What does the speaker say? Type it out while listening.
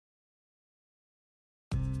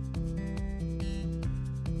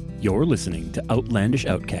You're listening to Outlandish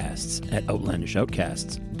Outcasts at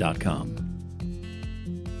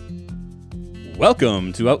outlandishoutcasts.com.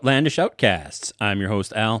 Welcome to Outlandish Outcasts. I'm your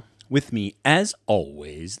host, Al. With me, as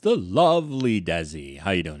always, the lovely Desi.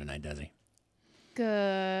 How you doing tonight, Desi?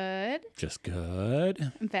 Good. Just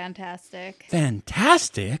good. Fantastic.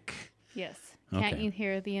 Fantastic? Yes. Can't Okay. you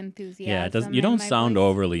hear the enthusiasm? Yeah, it doesn't. You don't in my sound voice?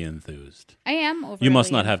 overly enthused. I am overly You must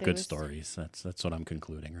not have good enthused. stories. That's what I'm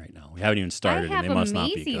concluding right now. We haven't even I started, have and they must not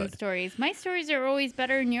be amazing good. stories. My stories are always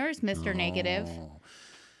better than yours, Mr. Negative. Oh.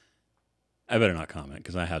 I better not comment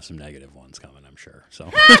because I have some negative ones coming, I'm sure. So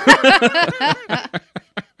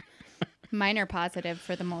Mine are positive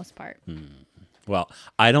for the most part. Well,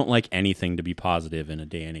 I don't like anything to be positive in a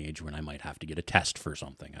day and age when I might have to get a test for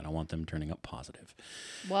something. I don't want them turning up positive.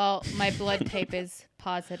 Well, my blood type is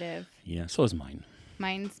positive. Yeah, so is mine.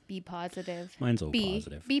 Mine's B positive. Mine's O B,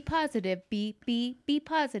 positive. B positive. B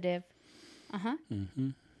positive.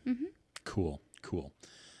 Cool.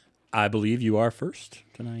 I believe you are first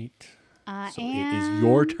tonight. I So am. it is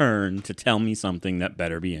your turn to tell me something that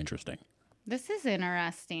better be interesting. This is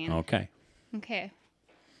interesting. Okay. Okay.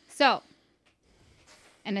 So,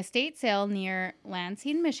 an estate sale near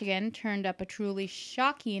Lansing, Michigan turned up a truly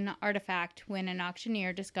shocking artifact when an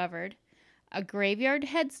auctioneer discovered a graveyard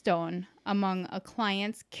headstone among a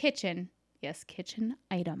client's kitchen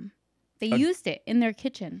item. They used it in their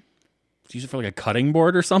kitchen. Use it for like a cutting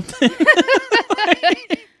board or something?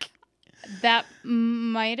 That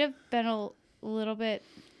might have been a little bit,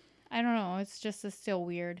 I don't know, it's still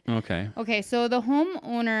weird. Okay. Okay, so the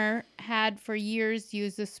homeowner had for years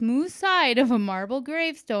used the smooth side of a marble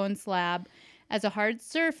gravestone slab as a hard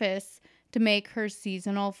surface to make her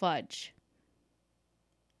seasonal fudge.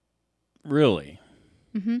 Really?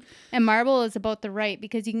 And marble is about the right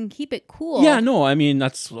because you can keep it cool. Yeah, no, I mean,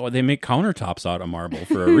 that's why they make countertops out of marble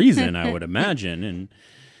for a reason, I would imagine. And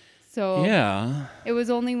So yeah. it was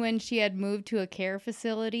only when she had moved to a care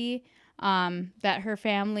facility that her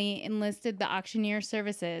family enlisted the auctioneer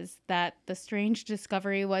services that the strange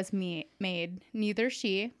discovery was made. Neither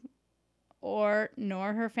she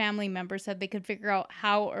nor her family members said they could figure out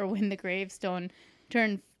how or when the gravestone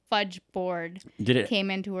turned fudge board Did it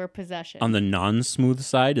came into her possession. on the non-smooth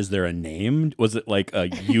side? Is there a name? Was it like a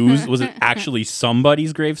used? Was it actually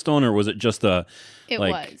somebody's gravestone, or was it just a? It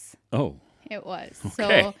like, was. Oh, It was.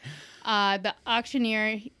 Okay. So the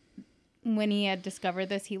auctioneer, when he had discovered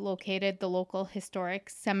this, he located the local historic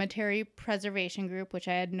cemetery preservation group, which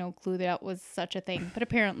I had no clue that was such a thing, but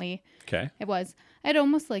apparently okay. it was. I'd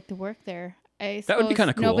almost like to work there. I That would be suppose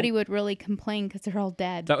kinda cool. Nobody would really complain because they're all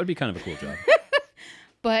dead. That would be kind of a cool job.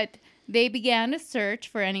 But they began to search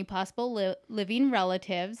for any possible living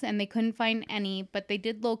relatives, and they couldn't find any, but they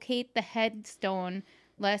did locate the headstone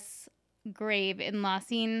less grave in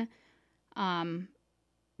Lansing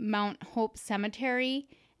Mount Hope Cemetery,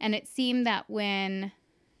 and it seemed that when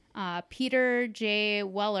Peter J.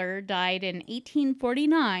 Weller died in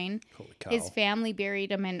 1849, Holy cow. his family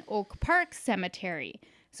buried him in Oak Park Cemetery.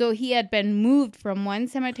 So he had been moved from one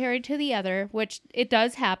cemetery to the other, which it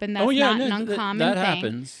does happen. That's not an uncommon that thing.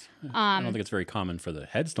 happens. I don't think it's very common for the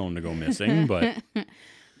headstone to go missing, but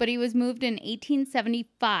But he was moved in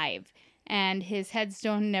 1875, and his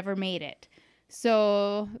headstone never made it.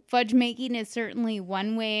 So fudge making is certainly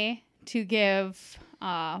one way to give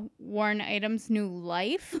worn items new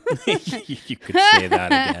life. you could say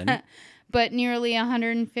that again. But nearly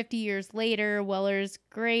 150 years later, Weller's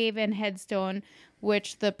grave and headstone,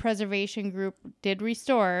 which the preservation group did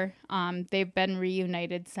restore, they've been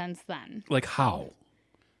reunited since then. Like how?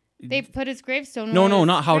 They put his gravestone. No, where his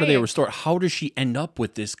not how do they grave. restore it. How does she end up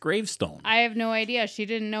with this gravestone? I have no idea. She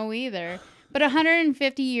didn't know either. But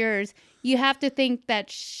 150 years, you have to think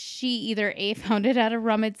that she either found it at a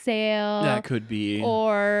rummage sale. That could be.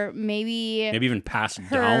 Or maybe even passed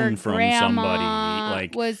her down from grandma somebody.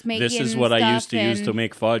 Like, was this is making what I used to stuff use to and-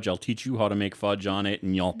 make fudge. I'll teach you how to make fudge on it,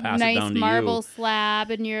 and you'll pass it nice down to marble you.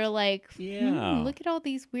 slab, and you're like, Yeah. look at all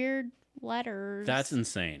these weird letters. That's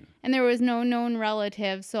insane. And there was no known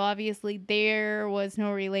relative, so obviously there was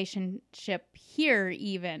no relationship here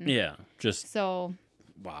even. Yeah, just So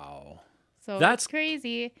wow. that's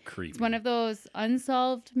crazy. Creepy. It's one of those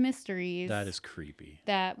unsolved mysteries That is creepy.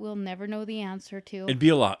 that we'll never know the answer to. It'd be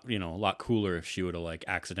a lot cooler if she would have like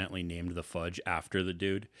accidentally named the fudge after the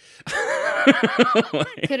dude.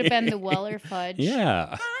 Could have been the Weller fudge.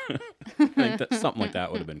 Yeah. Like something like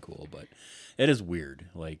that would have been cool, but it is weird.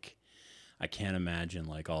 Like, I can't imagine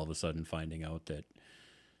like all of a sudden finding out that,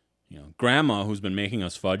 grandma who's been making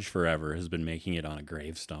us fudge forever has been making it on a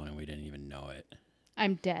gravestone and we didn't even know it.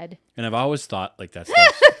 I'm dead. And I've always thought like that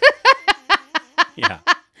stuff. Yeah.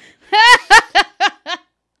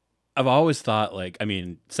 I've always thought, like, I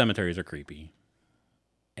mean, cemeteries are creepy.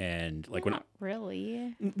 And, like, Not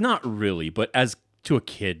really. not really, but as to a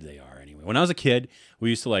kid, they are anyway. When I was a kid, we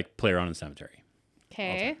used to, like, play around in the cemetery.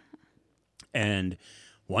 Okay. And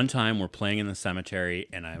one time we're playing in the cemetery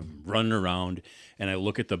and I'm running around and I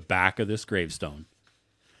look at the back of this gravestone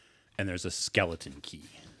and there's a skeleton key.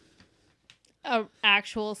 A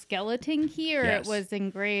actual skeleton key, or Yes. it was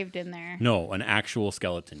engraved in there? No, an actual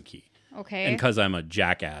skeleton key. Okay. And because I'm a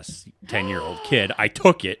jackass 10-year-old kid, I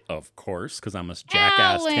took it, of course, because I'm a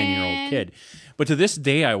jackass 10-year-old Alan. kid. But to this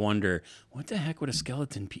day, I wonder, what the heck would a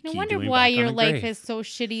skeleton key No doing wonder back why on your a life grave? is so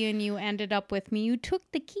shitty and you ended up with me. You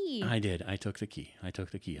took the key. I did. I took the key.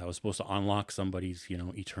 I was supposed to unlock somebody's,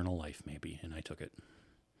 eternal life, maybe, and I took it.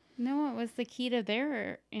 No, it was the key to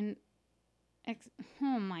their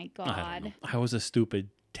oh my I don't God. know. I was a stupid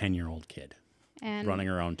 10-year-old kid And running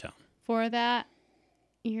around town. for that,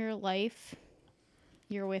 your life,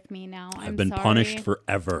 you're with me now. I've I'm been sorry. punished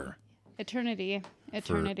forever Eternity.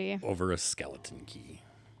 over a skeleton key.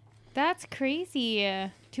 That's crazy.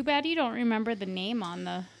 Too bad you don't remember the name on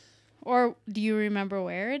the... Or do you remember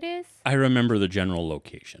where it is? I remember the general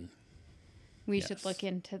location. We Yes. should look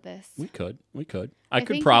into this. We could. I I think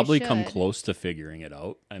could we probably come should. close to figuring it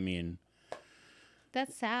out. I mean,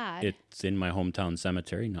 That's sad. it's in my hometown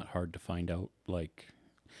cemetery. Not hard to find out. Like,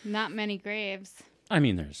 Not many graves. I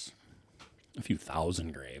mean, there's a few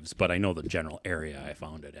thousand graves, but I know the general area I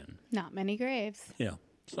found it in. Not many graves. Yeah.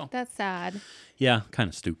 So, That's sad. yeah, kind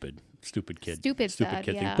of stupid. Stupid kid. Stupid sad,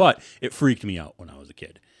 kid yeah. thing. But it freaked me out when I was a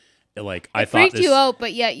kid. I thought Freaked this, you out,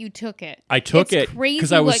 but yet you took it. I took It's it crazy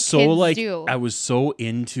because I was what so kids like do. I was so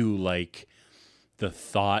into like the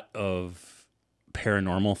thought of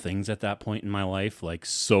paranormal things at that point in my life, like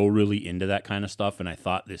so really into that kind of stuff, and I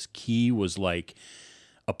thought this key was like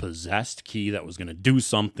a possessed key that was going to do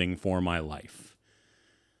something for my life.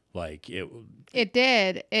 Like It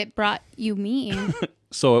did. It brought you me,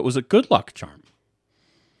 so it was a good luck charm.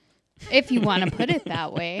 if you want to put it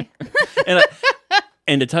that way.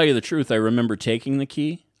 And to tell you the truth, I remember taking the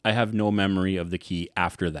key. I have no memory of the key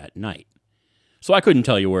after that night. So I couldn't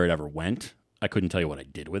tell you where it ever went. I couldn't tell you what I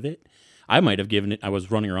did with it. I might have given it, I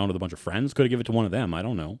was running around with a bunch of friends, could have given it to one of them. I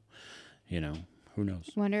don't know. Who knows?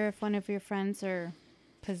 Wonder if one of your friends are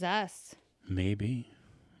possessed. Maybe.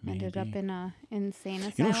 Ended up in a insane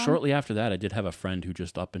asylum. Shortly after that, I did have a friend who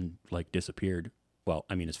just up and like disappeared. Well,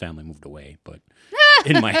 I mean, his family moved away, but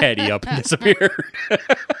in my head, he up and disappeared.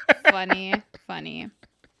 Funny.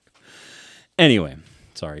 Anyway,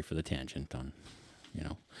 sorry for the tangent on,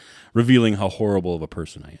 revealing how horrible of a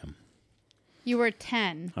person I am. You were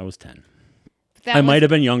 10. I was 10. That I was- might have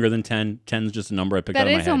been younger than 10. 10 is just a number I picked That out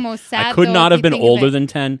of my is head. almost sad, I could though, not if have you been think of older it. than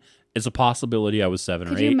 10. It's a possibility I was 7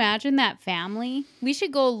 or Could 8. you imagine that family? We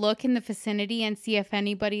should go look in the vicinity and see if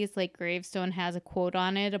anybody's like gravestone has a quote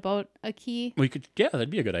on it about a key. We could, yeah, that'd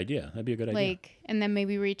be a good idea. That'd be a good idea. Like, and then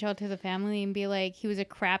maybe reach out to the family and be like, he was a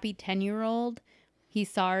crappy 10-year-old. He's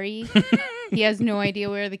sorry. He has no idea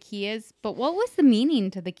where the key is. But what was the meaning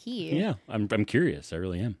to the key? Yeah, I'm curious. I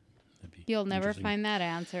really am. That'd be You'll never interesting. find that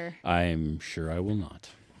answer. I'm sure I will not.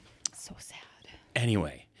 So sad.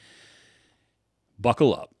 Anyway,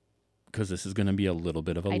 buckle up because this is going to be a little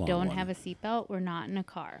bit of a long I don't one. have a seatbelt. We're not in a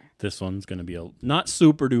car. This one's going to be not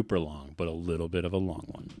super duper long, but a little bit of a long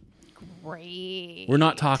one. Great. We're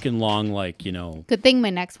not talking long like, Good thing my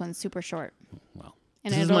next one's super short. well,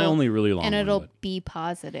 And this is my it'll- only really long And one. it'll but be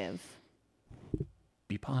positive.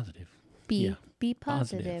 be positive. Be Yeah, be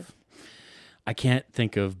positive. I can't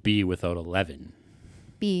think of B without 11.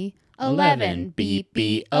 B 11. 11. B,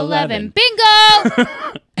 B 11. 11. Bingo!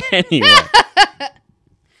 Anyway,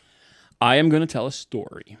 I am going to tell a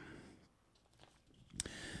story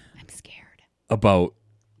I'm scared. about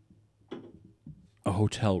a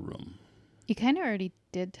hotel room. You kind of already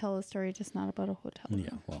did tell a story, just not about a hotel room.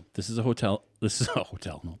 Yeah, well, this is a hotel. This is a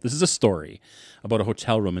hotel. No, this is a story about a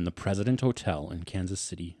hotel room in the President Hotel in Kansas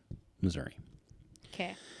City, Missouri.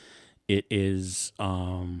 Okay. It is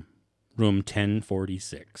room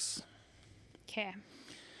 1046. Okay.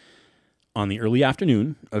 On the early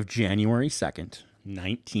afternoon of January 2nd,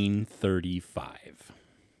 1935,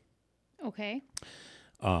 Okay.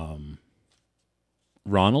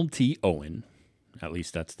 Ronald T. Owen, at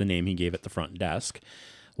least that's the name he gave at the front desk,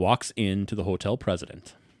 walks into the Hotel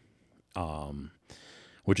President,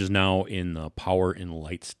 which is now in the Power and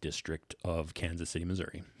Lights district of Kansas City,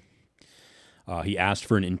 Missouri. He asked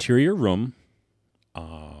for an interior room.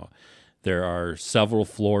 There are several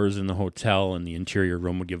floors in the hotel, and the interior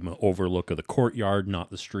room would give him an overlook of the courtyard,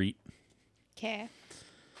 not the street. Okay.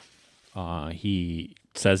 He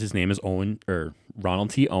says his name is Owen, or Ronald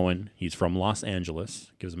T. Owen. He's from Los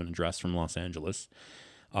Angeles. Gives him an address from Los Angeles.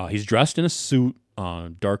 He's dressed in a suit,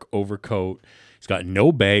 dark overcoat. He's got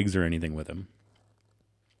no bags or anything with him.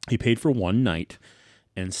 He paid for one night,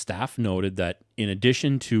 and staff noted that in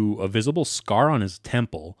addition to a visible scar on his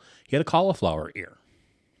temple, he had a cauliflower ear.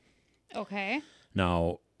 Okay.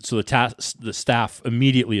 Now, so the staff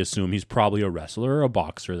immediately assume he's probably a wrestler or a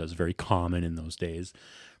boxer. That's very common in those days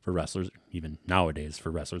for wrestlers, even nowadays for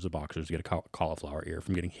wrestlers or boxers to get a cauliflower ear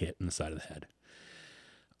from getting hit in the side of the head.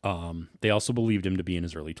 They also believed him to be in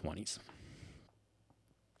his early 20s.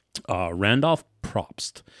 Randolph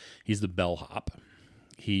Probst, he's the bellhop.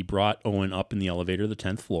 He brought Owen up in the elevator to the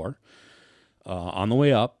 10th floor. On the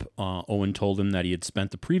way up, Owen told him that he had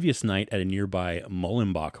spent the previous night at a nearby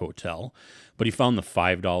Mullenbach hotel, but he found the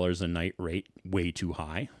 $5 a night rate way too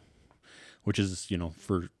high, which is,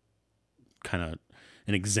 for kind of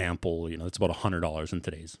an example, it's about $100 in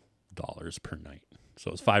today's dollars per night. So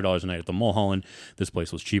it was $5 a night at the Mulholland. This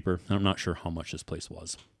place was cheaper. I'm not sure how much this place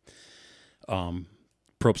was.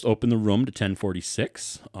 Probst opened the room to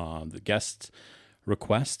 1046. The guest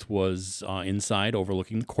request was inside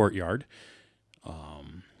overlooking the courtyard.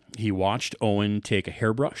 He watched Owen take a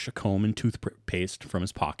hairbrush, a comb, and toothpaste from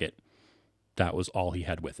his pocket. That was all he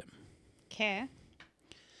had with him. Okay.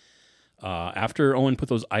 After Owen put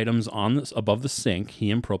those items on above the sink,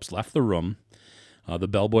 he and Probst left the room. The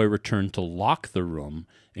bellboy returned to lock the room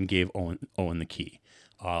and gave Owen the key.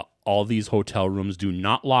 All these hotel rooms do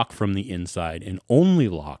not lock from the inside and only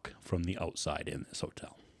lock from the outside in this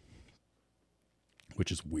hotel.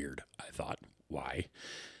 Which is weird, I thought. Why?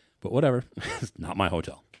 But whatever. It's not my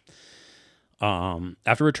hotel.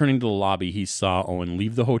 After returning to the lobby, he saw Owen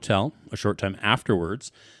leave the hotel. A short time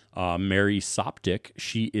afterwards, Mary Soptic,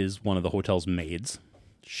 she is one of the hotel's maids.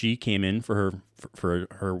 She came in for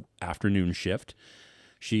her afternoon shift.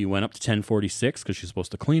 She went up to 1046 because she's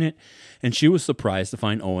supposed to clean it, and she was surprised to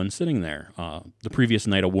find Owen sitting there. The previous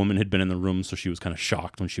night, a woman had been in the room, so she was kind of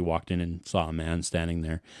shocked when she walked in and saw a man standing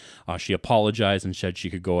there. She apologized and said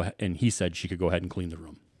she could go ahead, and he said she could go ahead and clean the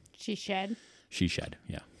room. She shed? She shed,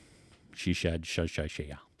 yeah. She shed,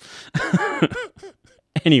 yeah.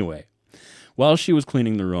 Anyway, while she was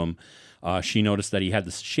cleaning the room, she noticed that he had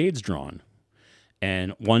the shades drawn,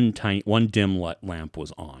 and one dim lamp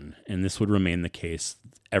was on, and this would remain the case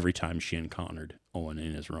every time she encountered Owen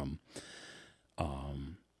in his room.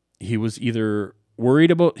 He was either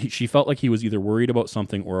worried about. She felt like he was either worried about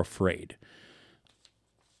something or afraid.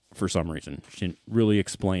 For some reason, she didn't really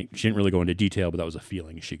explain. She didn't really go into detail, but that was a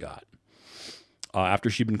feeling she got. After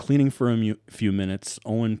she'd been cleaning for a few minutes,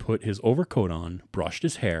 Owen put his overcoat on, brushed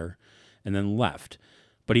his hair, and then left.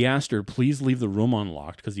 But he asked her, please leave the room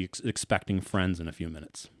unlocked because he's expecting friends in a few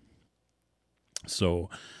minutes. So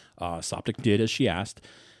Soptic did as he asked.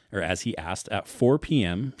 At 4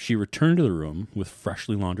 p.m., she returned to the room with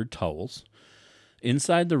freshly laundered towels.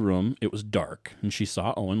 Inside the room, it was dark, and she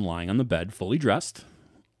saw Owen lying on the bed, fully dressed.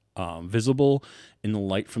 Visible in the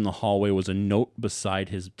light from the hallway was a note beside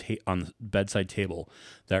his on the bedside table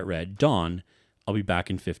that read, Dawn, I'll be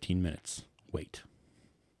back in 15 minutes. Wait.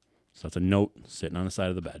 So that's a note sitting on the side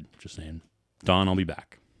of the bed, just saying, Dawn, I'll be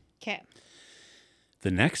back. Okay.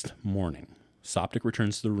 The next morning, Soptic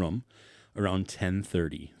returns to the room around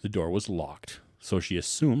 10:30. The door was locked, so she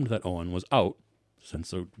assumed that Owen was out,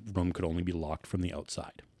 since the room could only be locked from the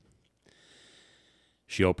outside.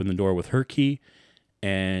 She opened the door with her key,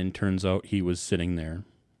 and turns out he was sitting there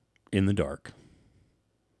in the dark.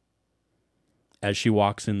 As she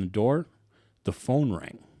walks in the door, the phone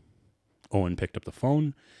rang. Owen picked up the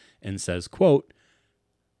phone and says, quote,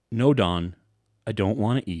 No, Dawn, I don't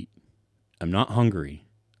want to eat. I'm not hungry.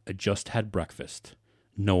 I just had breakfast.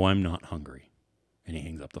 No, I'm not hungry. And he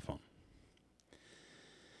hangs up the phone.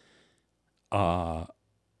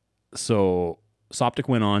 So Soptic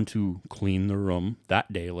went on to clean the room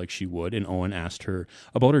that day like she would, and Owen asked her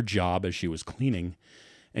about her job as she was cleaning,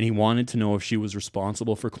 and he wanted to know if she was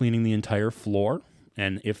responsible for cleaning the entire floor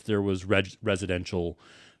and if there was residential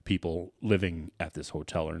people living at this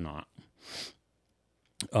hotel or not.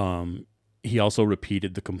 He also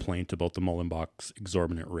repeated the complaint about the Mullenbach's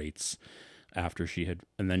exorbitant rates after she had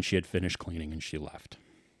finished cleaning and she left.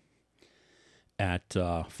 At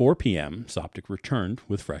 4 p.m., Soptic returned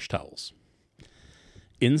with fresh towels.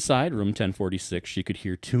 Inside room 1046, she could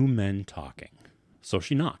hear two men talking. So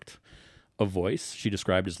she knocked. A voice she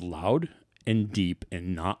described as loud and deep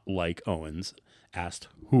and not like Owen's asked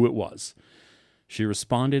who it was. She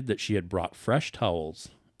responded that she had brought fresh towels,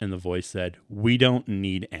 and the voice said, We don't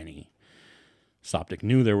need any. Soptic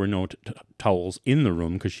knew there were no towels in the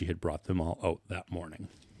room because she had brought them all out that morning.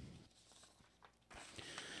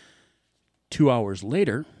 2 hours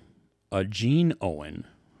later, Gene Owen,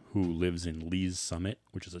 who lives in Lee's Summit,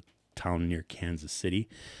 which is a town near Kansas City,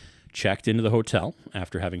 checked into the hotel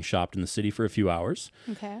after having shopped in the city for a few hours.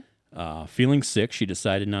 Okay. Feeling sick, she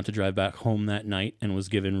decided not to drive back home that night and was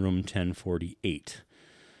given room 1048.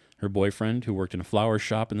 Her boyfriend, who worked in a flower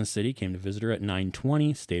shop in the city, came to visit her at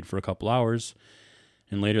 9:20, stayed for a couple hours,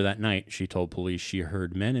 and later that night, she told police she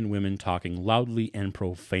heard men and women talking loudly and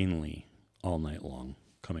profanely all night long,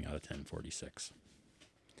 coming out of 1046.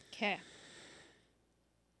 Okay.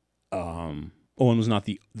 Owen was not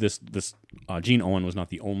Gene Owen was not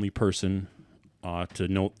the only person to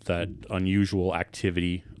note that unusual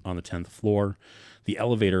activity on the 10th floor. The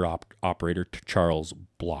elevator operator, Charles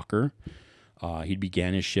Blocker, he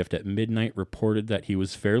began his shift at midnight, reported that he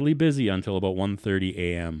was fairly busy until about 1:30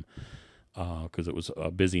 a.m. Because it was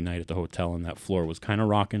a busy night at the hotel and that floor was kind of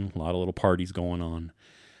rocking, a lot of little parties going on.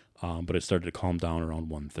 But it started to calm down around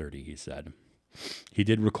 1:30, he said. He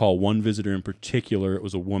did recall one visitor in particular. It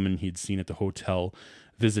was a woman he'd seen at the hotel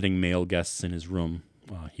visiting male guests in his room.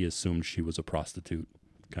 He assumed she was a prostitute,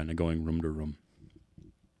 kind of going room to room.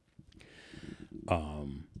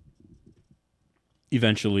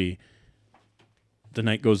 Eventually, the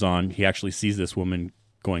night goes on. He actually sees this woman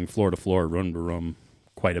going floor to floor, room to room,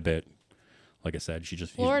 quite a bit. Like I said,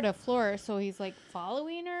 Floor to floor, so he's like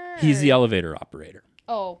following her? He's the elevator operator.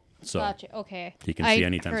 Oh, so gotcha. Okay. He can see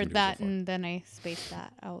anytime. I heard that and then I spaced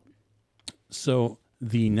that out. So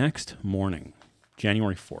the next morning,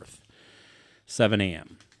 January 4th, 7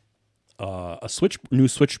 a.m., a new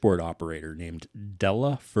switchboard operator named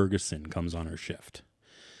Della Ferguson comes on her shift.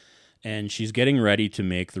 And she's getting ready to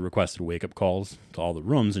make the requested wake-up calls to all the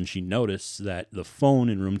rooms, and she noticed that the phone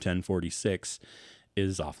in room 1046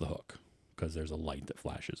 is off the hook because there's a light that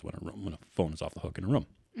flashes when a phone is off the hook in a room.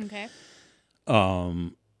 Okay.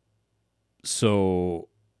 So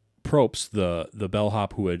Probst, the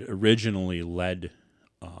bellhop who had originally led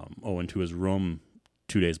Owen to his room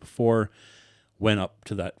 2 days before, went up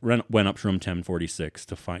to room 1046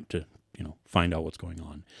 to find out what's going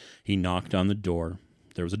on. He knocked on the door.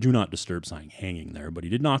 There was a do not disturb sign hanging there, but he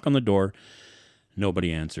did knock on the door.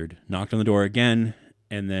 Nobody answered. Knocked on the door again,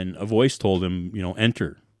 and then a voice told him,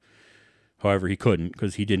 enter. However, he couldn't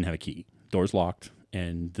because he didn't have a key. Door's locked,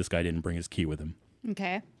 and this guy didn't bring his key with him.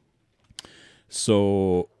 Okay.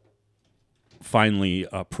 So finally,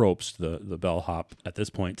 Probst, the bellhop, at this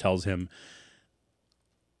point tells him,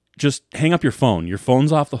 just hang up your phone. Your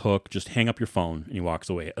phone's off the hook. Just hang up your phone. And he walks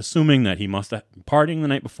away, assuming that he must have partying the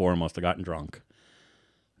night before, must have gotten drunk,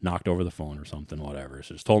 knocked over the phone or something, whatever.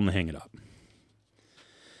 So just told him to hang it up.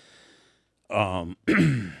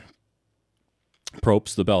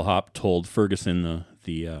 Probst, the bellhop, told Ferguson,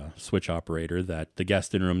 the switch operator, that the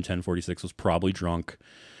guest in room 1046 was probably drunk.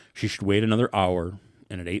 She should wait another hour,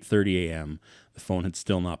 and at 8:30 a.m., the phone had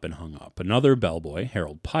still not been hung up. Another bellboy,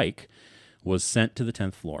 Harold Pike, was sent to the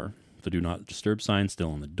 10th floor. The do not disturb sign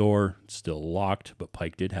still on the door, still locked, but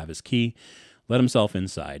Pike did have his key, let himself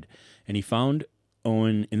inside, and he found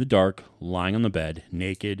Owen in the dark, lying on the bed,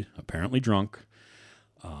 naked, apparently drunk.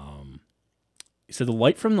 He said the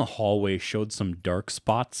light from the hallway showed some dark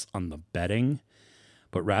spots on the bedding,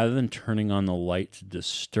 but rather than turning on the light to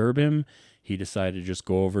disturb him, he decided to just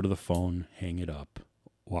go over to the phone, hang it up,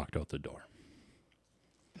 walked out the door.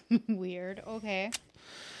 Weird. Okay.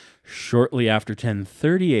 Shortly after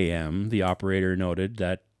 10:30 a.m., the operator noted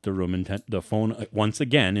that the phone once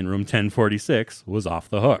again in room 1046 was off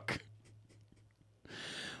the hook.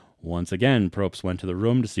 Once again, Probst went to the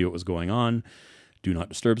room to see what was going on. Do not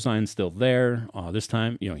disturb sign still there. This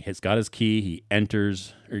time, he's got his key. He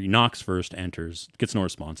enters, or he knocks first, enters, gets no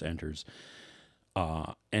response, enters.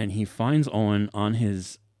 And he finds Owen on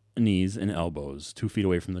his knees and elbows, 2 feet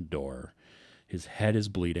away from the door. His head is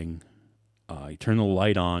bleeding. He turned the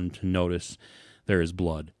light on to notice there is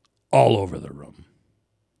blood all over the room.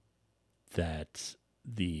 That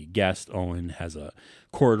the guest, Owen, has a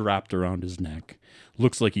cord wrapped around his neck.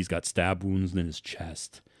 Looks like he's got stab wounds in his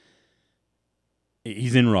chest.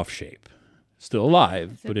 He's in rough shape. Still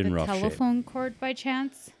alive, but in rough shape. The telephone cord by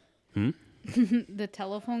chance? The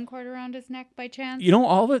telephone cord around his neck by chance?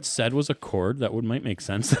 All it said was a cord. That might make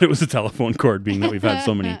sense that it was a telephone cord, being that we've had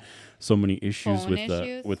so many issues with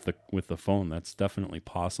the phone. That's definitely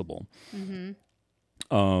possible.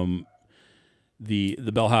 Mm-hmm.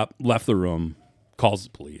 The bellhop left the room, calls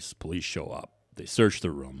the police. Police show up. They search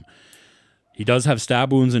the room. He does have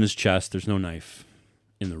stab wounds in his chest. There's no knife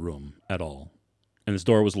in the room at all. And his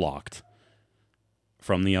door was locked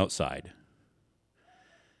from the outside.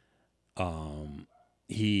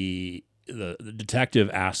 The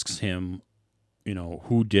detective asks him,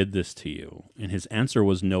 who did this to you? And his answer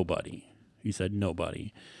was nobody. He said,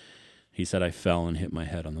 nobody. He said, I fell and hit my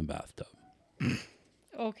head on the bathtub.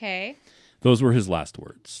 Okay. Those were his last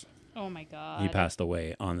words. Oh my God. He passed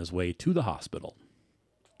away on his way to the hospital.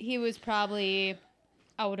 He was probably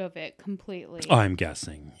out of it completely. I'm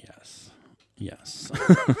guessing, yes. Yes,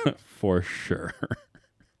 for sure.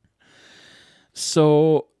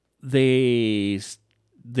 So they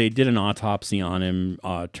did an autopsy on him.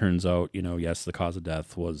 Turns out, yes, the cause of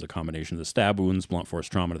death was a combination of the stab wounds, blunt force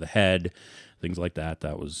trauma to the head, things like that.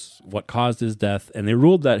 That was what caused his death. And they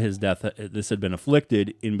ruled that his death, this had been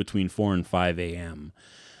afflicted in between 4 and 5 a.m.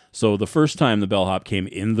 So the first time the bellhop came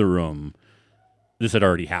in the room, this had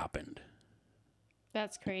already happened.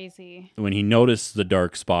 That's crazy. When he noticed the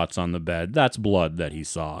dark spots on the bed, that's blood that he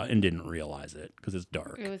saw and didn't realize it because it's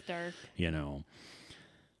dark. It was dark.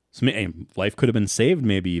 So life could have been saved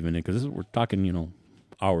maybe even because we're talking,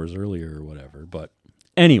 hours earlier or whatever. But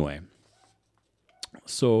anyway,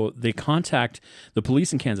 so the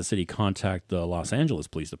police in Kansas City contact the Los Angeles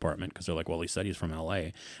Police Department because they're like, well, he said he's from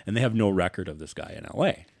L.A. and they have no record of this guy in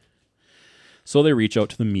L.A. So they reach out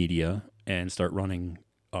to the media and start running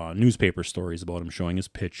newspaper stories about him, showing his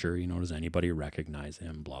picture. Does anybody recognize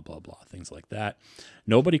him? Blah, blah, blah, things like that.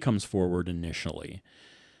 Nobody comes forward initially.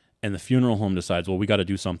 And the funeral home decides, well, we got to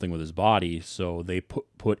do something with his body. So they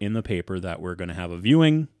put in the paper that we're going to have a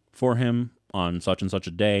viewing for him on such and such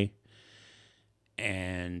a day.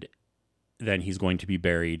 And then he's going to be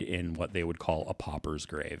buried in what they would call a pauper's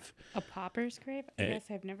grave. A pauper's grave? I guess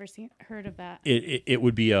I've never heard of that. It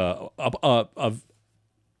would be a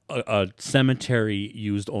cemetery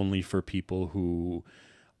used only for people who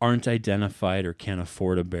aren't identified or can't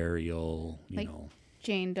afford a burial, you know.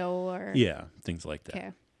 Jane Doe or... Yeah, things like that.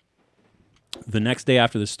 Okay. The next day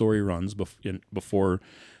after the story runs, before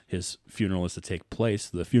his funeral is to take place,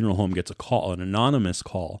 the funeral home gets a call, an anonymous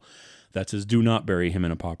call, that says, do not bury him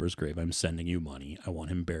in a pauper's grave. I'm sending you money. I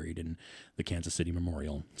want him buried in the Kansas City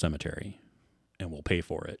Memorial Cemetery, and we'll pay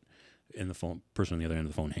for it. And the person on the other end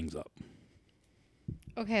of the phone hangs up.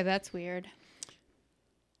 Okay, that's weird.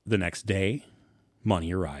 The next day,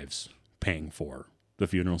 money arrives, paying for the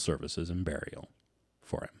funeral services and burial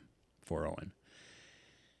for him, for Owen.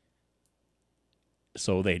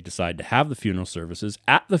 So they decide to have the funeral services.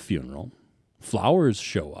 At the funeral, flowers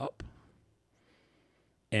show up.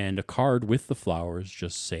 And a card with the flowers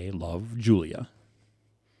just say, love, Julia.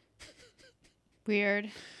 Weird.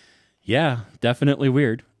 Yeah, definitely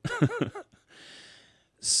weird.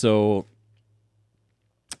 So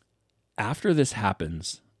after this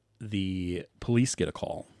happens, the police get a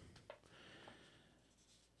call.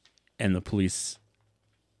 And the police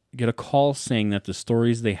get a call saying that the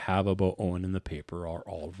stories they have about Owen in the paper are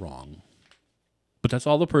all wrong. But that's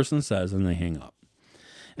all the person says, and they hang up.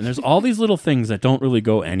 And there's all these little things that don't really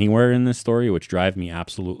go anywhere in this story, which drive me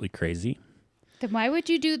absolutely crazy. Then why would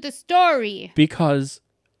you do the story? Because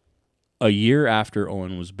a year after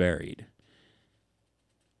Owen was buried,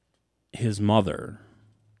 his mother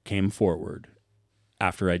came forward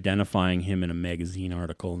after identifying him in a magazine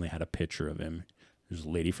article, and they had a picture of him. There's a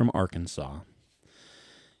lady from Arkansas.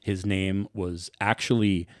 His name was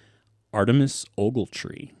actually Artemis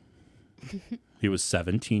Ogletree. He was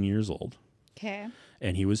 17 years old. Okay.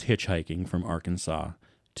 And he was hitchhiking from Arkansas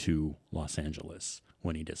to Los Angeles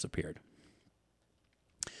when he disappeared.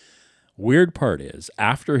 Weird part is,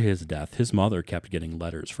 after his death, his mother kept getting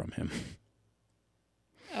letters from him.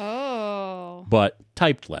 Oh. But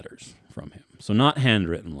typed letters from him. So not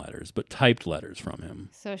handwritten letters, but typed letters from him.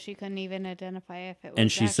 So she couldn't even identify if it was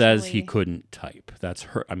And she says he couldn't type. That's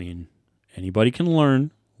her. I mean, anybody can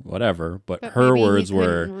learn, whatever. But her words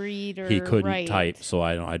were he couldn't type. So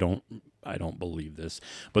I don't believe this.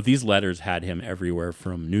 But these letters had him everywhere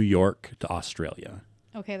from New York to Australia.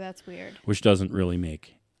 Okay, that's weird. Which doesn't really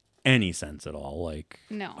make any sense at all. Like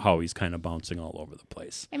no. How he's kind of bouncing all over the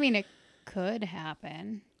place. I mean, it could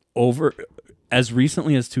happen. As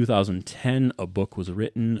recently as 2010, a book was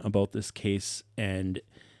written about this case, and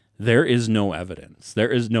there is no evidence. There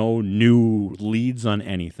is no new leads on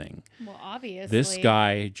anything. Well, obviously. This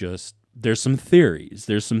guy there's some theories.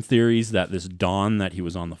 There's some theories that this Don that he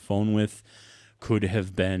was on the phone with could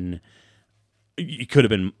have been,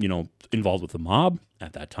 involved with the mob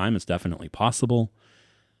at that time. It's definitely possible.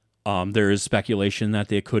 There is speculation that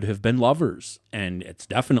they could have been lovers, and it's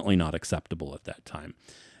definitely not acceptable at that time.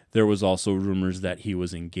 There was also rumors that he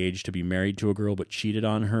was engaged to be married to a girl but cheated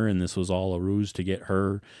on her, and this was all a ruse to get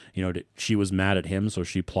her, she was mad at him, so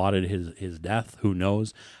she plotted his death. Who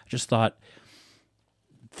knows? I just thought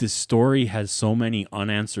this story has so many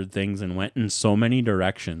unanswered things and went in so many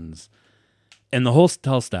directions. And the whole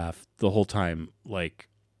hotel staff, the whole time, like,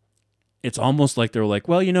 it's almost like they were like,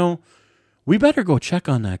 well, we better go check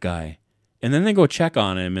on that guy. And then they go check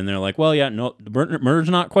on him, and they're like, well, yeah, no, the murder's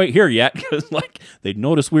not quite here yet, because like they'd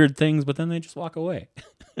notice weird things, but then they just walk away.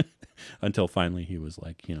 Until finally he was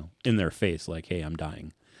like, in their face, like, hey, I'm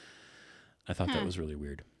dying. I thought that was really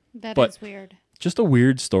weird. That is weird. Just a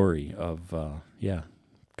weird story of,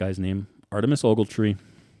 guy's name, Artemis Ogletree,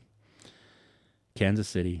 Kansas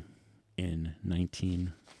City in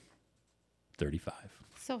 1935.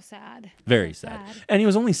 So sad. Very sad. And he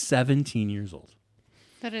was only 17 years old.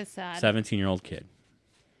 That is sad. 17-year-old kid.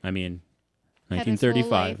 I mean, Had his whole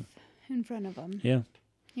 1935. life in front of him. Yeah.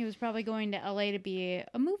 He was probably going to LA to be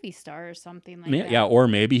a movie star or something like that. Yeah, or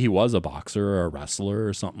maybe he was a boxer or a wrestler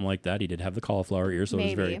or something like that. He did have the cauliflower ear, so it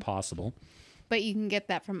was very possible. But you can get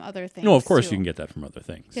that from other things. No, of course too. you can get that from other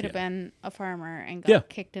things. Could have been a farmer and got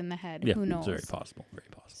kicked in the head. Yeah, Who knows? It's very possible. Very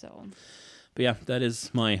possible. So, but yeah, that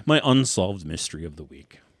is my unsolved mystery of the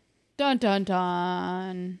week. dun dun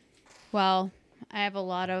dun. Well, I have a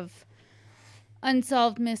lot of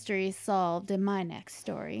unsolved mysteries solved in my next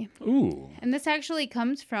story. Ooh. And this actually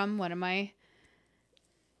comes from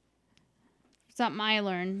something I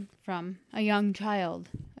learned from a young child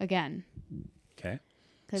again. Okay.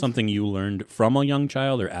 Something you learned from a young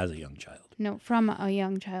child or as a young child? No, from a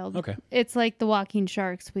young child. Okay. It's like the walking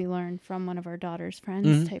sharks we learned from one of our daughter's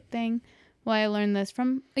friends type thing. Well, I learned this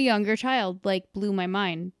from a younger child, like blew my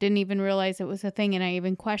mind. Didn't even realize it was a thing, and I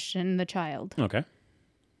even questioned the child. Okay.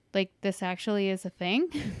 Like, this actually is a thing?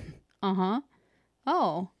 Uh-huh.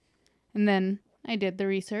 Oh. And then I did the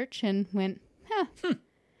research and went,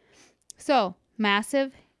 So,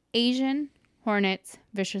 massive Asian hornets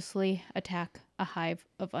viciously attack a hive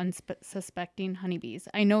of unsuspecting honeybees.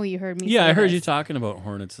 I know you heard me say I heard this. you talking about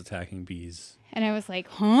hornets attacking bees. And I was like,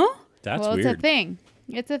 huh? That's weird. weird. It's a thing.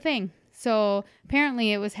 It's a thing. So,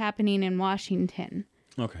 apparently it was happening in Washington.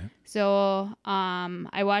 Okay. So,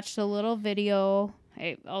 I watched a little video.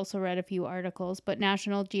 I also read a few articles, but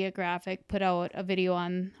National Geographic put out a video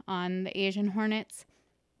on the Asian hornets.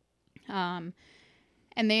 And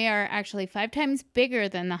they are actually 5 times bigger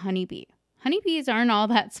than the honeybee. Honeybees aren't all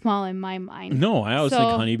that small in my mind. No, I always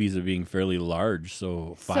think honeybees are being fairly large,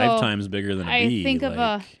 so 5 times bigger than a bee. I think of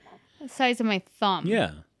a size of my thumb.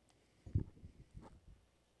 Yeah.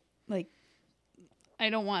 Like, I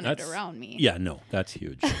don't want it around me. Yeah, no, that's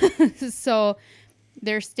huge. So,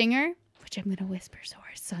 their stinger, which I'm going to whisper so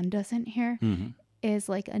our son doesn't hear, is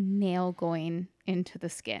like a nail going into the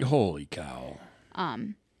skin. Holy cow.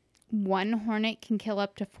 One hornet can kill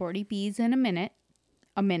up to 40 bees in a minute.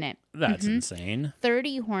 That's insane.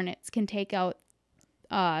 30 hornets can take out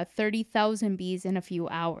 30,000 bees in a few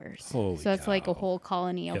hours. Holy so it's like a whole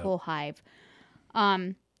colony, a whole hive.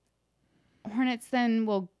 Hornets then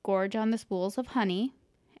will gorge on the spools of honey,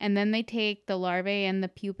 and then they take the larvae and the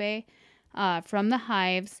pupae from the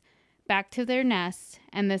hives back to their nests,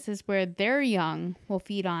 and this is where their young will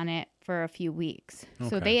feed on it for a few weeks. Okay.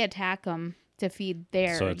 So they attack them to feed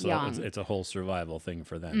their young. It's a whole survival thing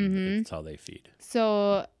for them. It's how they feed.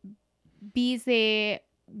 So bees, they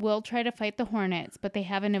will try to fight the hornets, but they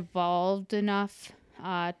haven't evolved enough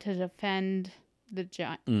to defend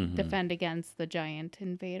against the giant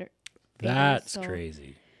invader. That's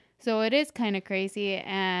crazy. So it is kind of crazy,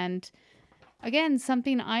 and again,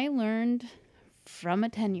 something I learned from a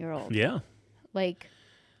 10-year-old. Yeah, like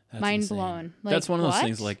that's mind insane. Blown. Like, that's one of those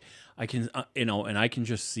things. Like I can, and I can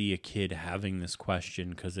just see a kid having this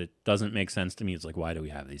question because it doesn't make sense to me. It's like, why do we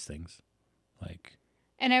have these things? Like,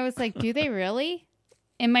 and I was like, do they really?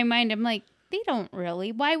 In my mind, I'm like, they don't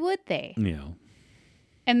really. Why would they? Yeah.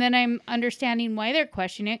 And then I'm understanding why they're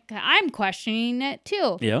questioning it. I'm questioning it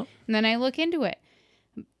too. Yeah. And then I look into it.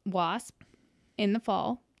 Wasp, in the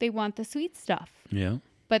fall, they want the sweet stuff. Yeah.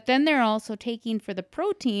 But then they're also taking for the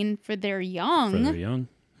protein for their young.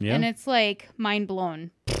 Yeah. And it's like mind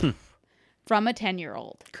blown from a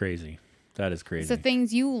 10-year-old. Crazy. That is crazy. It's the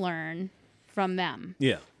things you learn from them.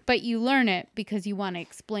 Yeah. But you learn it because you want to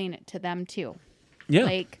explain it to them too. Yeah.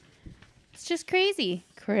 Like, it's just crazy.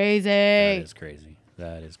 Crazy. That is crazy.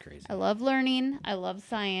 That is crazy. I love learning. I love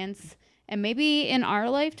science. And maybe in our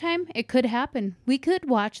lifetime, it could happen. We could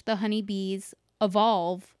watch the honeybees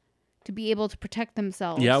evolve to be able to protect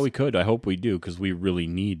themselves. Yeah, we could. I hope we do because we really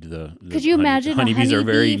need the could you imagine honeybees are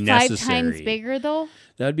very 5 necessary. times bigger, though?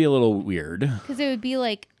 That'd be a little weird. Because it would be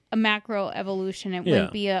like a macro evolution. It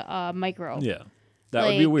wouldn't be a micro. Yeah. That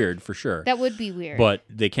would be weird for sure. That would be weird. But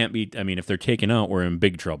they can't be, I mean, if they're taken out, we're in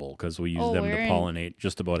big trouble because we use them to pollinate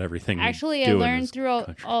just about everything. Actually, I learned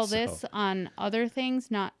throughout all this on other things,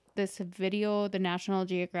 not this video, the National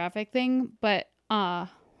Geographic thing, but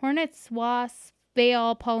hornets, wasps, they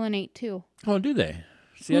all pollinate too. Oh, do they?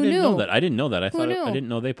 See, I Who didn't know knew? that. I didn't know that. I knew? didn't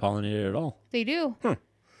know they pollinated at all. They do.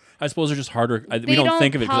 I suppose they're just harder. We They don't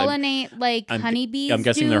think of it because pollinate like honeybees. I'm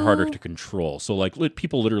guessing they're harder do. to control. So like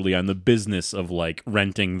people literally on the business of like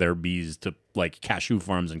renting their bees to like cashew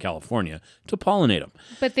farms in California to pollinate them.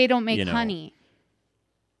 But they don't make you know. honey.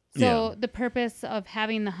 So Yeah. the purpose of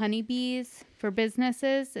having the honeybees for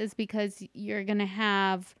businesses is because you're gonna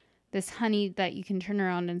have this honey that you can turn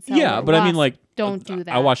around and sell. Yeah, where but I mean, wasps like, don't do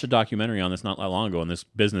that. I watched a documentary on this not that long ago, and this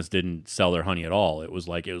business didn't sell their honey at all. It was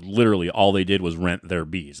literally all they did was rent their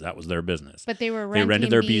bees. That was their business. But they were They renting rented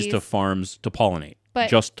their bees to farms to pollinate, But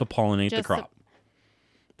just to pollinate the just crop.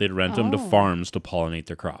 They'd rent them to Oh. farms to pollinate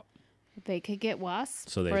their crop. They could get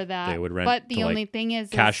wasps So for that. they would rent But to, the like, only thing is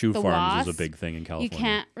Cashew the farms is a wasps, big thing in you California.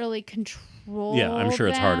 can't really control. Yeah, I'm sure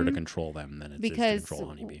it's harder to them control them than it is because to control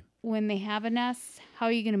honeybee. when they have a nest, how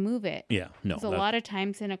are you going to move it? Yeah, no. Because a lot of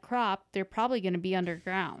times in a crop, they're probably going to be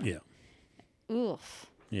underground. Yeah. Oof.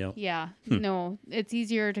 Yeah. Yeah. No, it's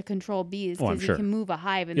easier to control bees Oh, I'm because sure. you can move a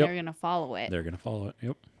hive and Yep. they're going to follow it. They're going to follow it.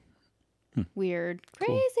 Yep. Weird. Cool.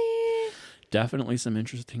 Crazy. Definitely some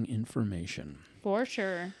interesting information. For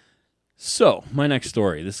sure. So, my next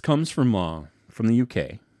story. This comes from the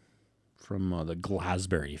UK, from the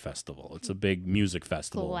Glastonbury Festival. It's a big music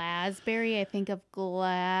festival. Glasberry, I think of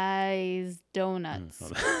glazed donuts.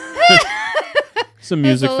 It's a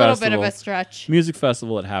music That's a little festival. bit of a stretch. Music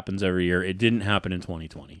festival. It happens every year. It didn't happen in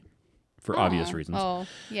 2020 for obvious reasons. Oh,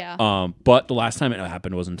 yeah. But the last time it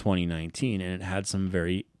happened was in 2019, and it had some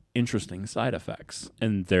very interesting side effects.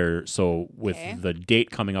 And with Okay. the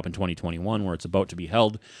date coming up in 2021, where it's about to be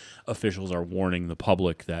held, officials are warning the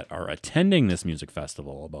public that are attending this music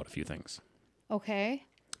festival about a few things. Okay.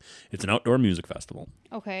 It's an outdoor music festival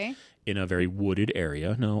Okay. in a very wooded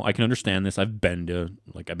area. No, I can understand this. I've been to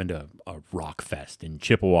a rock fest in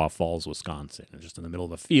Chippewa Falls, Wisconsin, just in the middle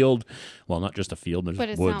of a field. Well, not just a field. There's But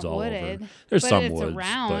it's woods not all wooded. over. There's but some it's woods,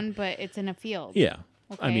 around, but it's in a field. yeah.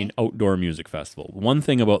 Okay. I mean, outdoor music festival. One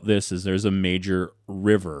thing about this is there's a major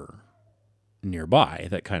river nearby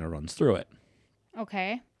that kind of runs through it.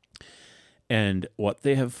 Okay. And what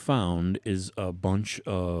they have found is a bunch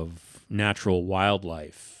of natural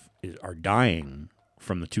wildlife are dying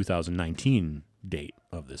from the 2019 date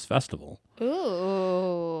of this festival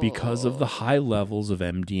Ooh. because of the high levels of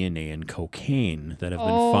MDMA and cocaine that have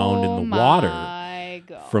been found in the water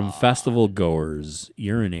God. from festival goers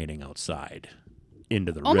urinating outside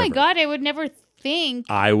into the river. Oh my God, I would never think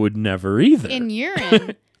I would never either. in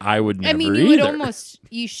urine. I would never I mean, either.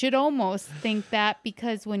 you should almost think that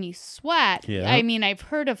because when you sweat, Yeah. I mean, I've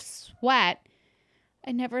heard of sweat.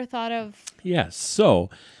 I never thought of Yes. So,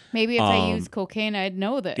 maybe if I use cocaine, I'd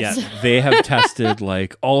know this. yeah, they have tested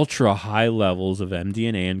like ultra high levels of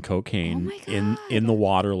MDMA and cocaine Oh my in the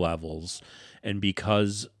water levels, and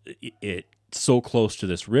because it's so close to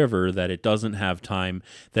this river that it doesn't have time,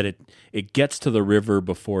 that it gets to the river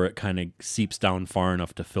before it kind of seeps down far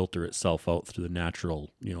enough to filter itself out through the natural,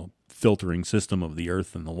 filtering system of the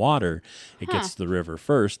earth and the water. It gets to the river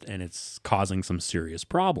first, and it's causing some serious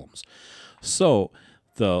problems. So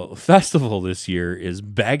the festival this year is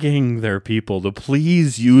begging their people to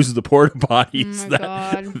please use the porta potties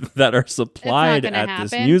God. that are supplied gonna at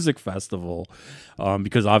this happen. music festival,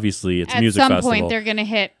 because obviously it's a At music some festival. point, they're gonna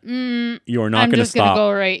hit. You are not I'm going to just gonna stop.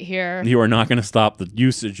 go right here. You are not going to stop the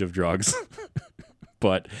usage of drugs.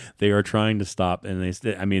 But they are trying to stop, and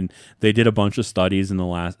they did a bunch of studies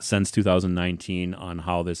since 2019 on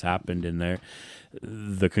how this happened, and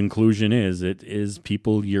the conclusion is it is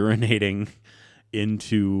people urinating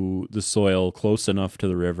into the soil close enough to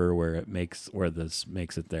the river where this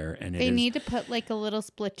makes it there, and They need to put like a little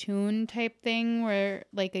Splatoon type thing where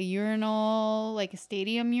like a urinal, like a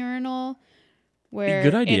stadium urinal, where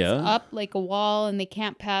Good idea. it's up like a wall and they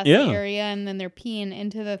can't pass Yeah. the area, and then they're peeing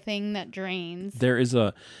into the thing that drains. There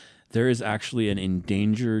is actually an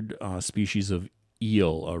endangered species of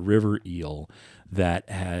eel, a river eel, that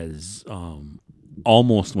has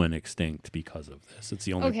almost went extinct because of this. It's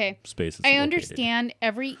the only space it's I located. understand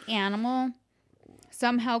every animal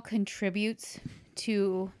somehow contributes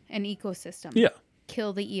to an ecosystem. Yeah.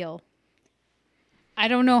 Kill the eel. I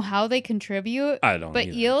don't know how they contribute. I don't But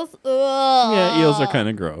either. eels, ugh. Yeah, eels are kind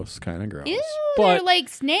of gross. Ew, But they're like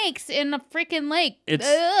snakes in a freaking lake. it's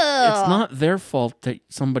Ugh. not their fault that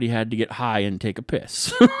somebody had to get high and take a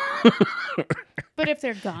piss. But if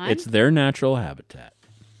they're gone, It's their natural habitat.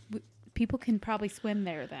 people can probably swim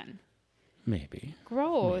there then. Maybe.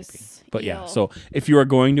 Gross. But yeah, Ew. so if you are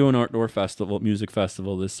going to an outdoor music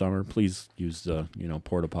festival this summer, please use the,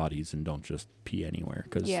 porta potties and don't just pee anywhere,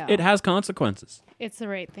 because Yeah. it has consequences. It's the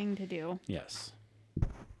right thing to do. Yes.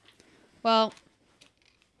 Well,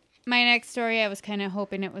 My next story, I was kind of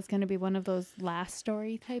hoping it was going to be one of those last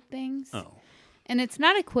story type things. Oh. And it's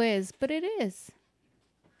not a quiz, but it is.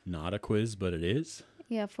 Not a quiz, but it is?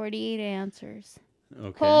 Yeah, 48 answers.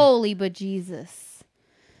 Okay. Holy bejesus.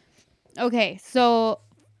 Okay, so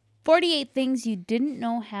 48 things you didn't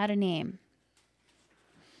know had a name.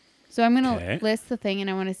 So I'm going to list the thing, and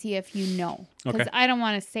I want to see if you know. Because I don't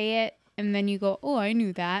want to say it, and then you go, oh, I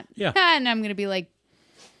knew that. Yeah. And I'm going to be like,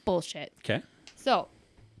 bullshit. Okay.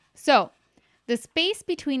 So, the space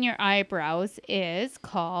between your eyebrows is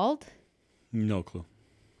called No clue.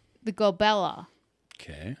 the glabella.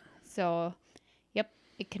 Okay. So, yep,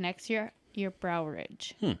 it connects your brow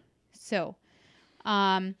ridge. Hmm.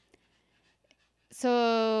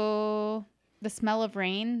 So the smell of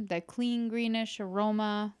rain, the clean greenish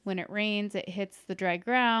aroma, when it rains, it hits the dry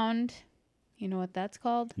ground. You know what that's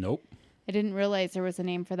called? Nope. I didn't realize there was a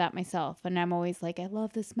name for that myself, and I'm always like, I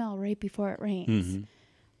love the smell right before it rains.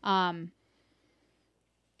 Mm-hmm.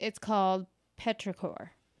 It's called petrichor.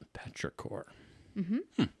 Petrichor.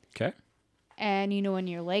 Mm-hmm. Okay. And you know when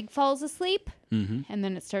your leg falls asleep, Mm-hmm. and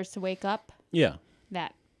then it starts to wake up? Yeah.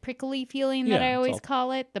 That prickly feeling that I always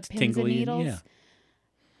call it, the pins and needles. Yeah.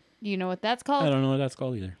 You know what that's called? I don't know what that's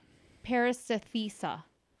called either. Paresthesia.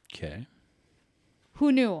 Okay.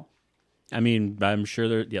 Who knew? I mean, I'm sure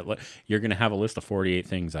you're going to have a list of 48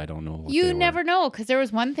 things I don't know what You they never were. know, because there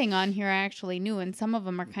was one thing on here I actually knew, and some of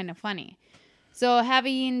them are kind of funny. So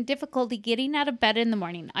having difficulty getting out of bed in the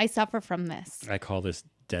morning. I suffer from this. I call this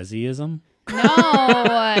Desiism.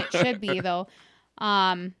 No, it should be, though.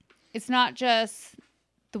 It's not just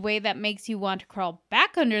the way that makes you want to crawl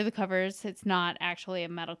back under the covers. It's not actually a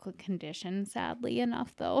medical condition, sadly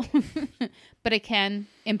enough, though. But it can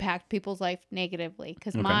impact people's life negatively,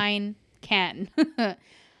 because mine can.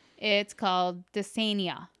 It's called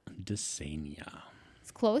dysania. Dysania.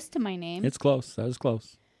 It's close to my name. It's close. That was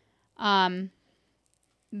close.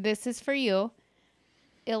 This is for you.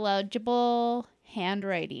 Illegible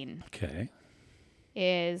handwriting Okay.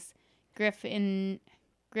 is griffinage.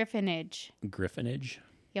 Griffinage.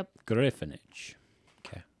 Yep. Griffinage.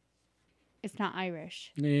 Okay. It's not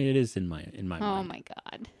Irish. It is in my mind. Oh my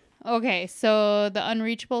God. Okay, so the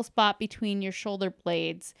unreachable spot between your shoulder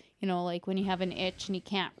blades, you know, like when you have an itch and you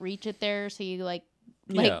can't reach it there, so you like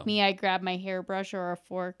me, I grab my hairbrush or a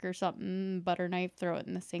fork or something, butter knife, throw it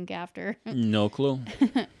in the sink after. No clue.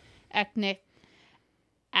 Acnectus.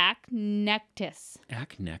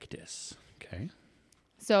 Acnectus. Okay.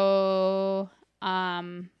 So,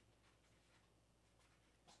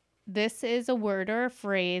 this is a word or a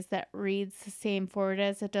phrase that reads the same forward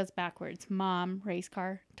as it does backwards. Mom, race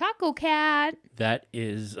car, taco cat. That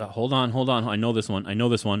is. Hold on. I know this one.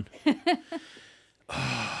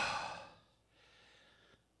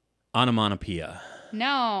 Onomatopoeia.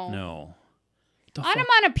 No. The fuck?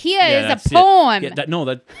 Onomatopoeia is a poem. Yeah, that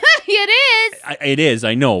It is. it is.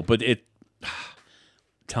 I know, but it.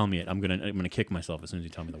 Tell me it. I'm gonna kick myself as soon as you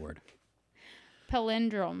tell me the word.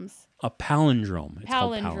 Palindromes. A palindrome. It's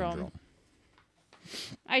called Palindrome. palindrome.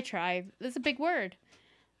 I tried. It's a big word.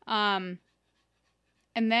 And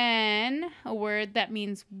then a word that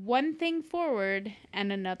means one thing forward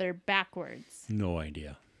and another backwards. No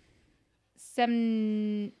idea.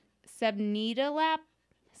 Semnidalap.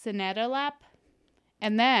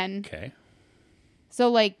 And then, Okay. so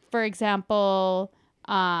like, for example,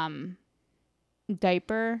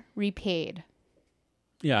 diaper repaid.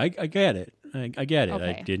 Yeah, I get it. I get it.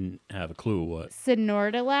 Okay. I didn't have a clue what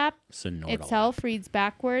Sonordalap Sonordalap. itself reads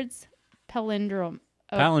backwards. Palindrome.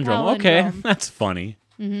 Palindrome. Okay, that's funny.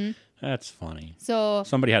 Mm-hmm. That's funny. So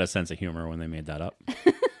Somebody had a sense of humor when they made that up.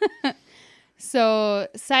 So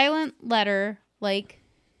silent letter like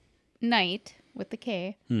night with the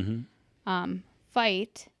K, Mm-hmm.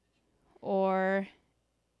 fight, or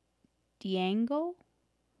Diango,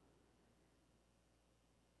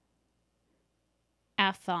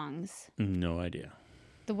 aphthongs. No idea.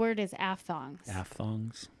 The word is aphthongs.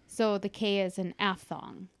 Aphthongs. So the K is an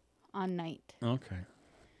aphthong on night. Okay.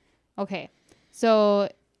 Okay. So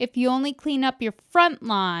if you only clean up your front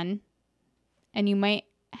lawn, and you might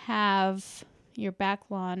have your back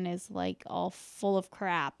lawn is like all full of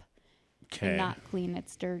crap. Okay. And not clean,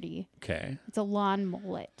 it's dirty. Okay. It's a lawn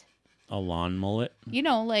mullet. A lawn mullet. You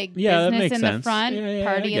know, like Yeah, that business makes in sense. the front, Yeah,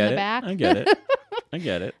 party in the back. I get it. I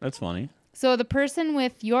get it. That's funny. So the person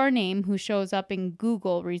with your name who shows up in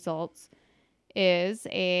Google results is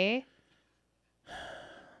a...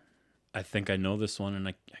 I think I know this one, and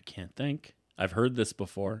I can't think. I've heard this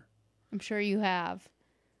before. I'm sure you have.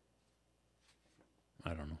 I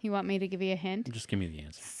don't know. You want me to give you a hint? Just give me the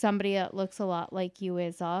answer. Somebody that looks a lot like you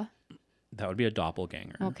is a... That would be a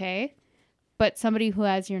doppelganger. Okay. but somebody who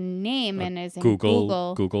has your name and is in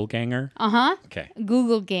Google ganger. Uh-huh. Okay.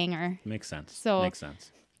 Google ganger. Makes sense. So Makes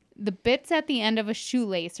sense. the bits at the end of a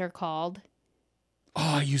shoelace are called.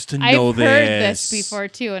 Oh, I used to know I've heard this before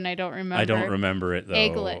too, and I don't remember. I don't remember it though.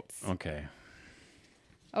 Eglets. Okay.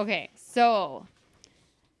 Okay, so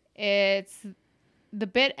it's the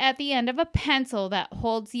bit at the end of a pencil that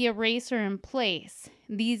holds the eraser in place.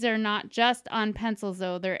 These are not just on pencils,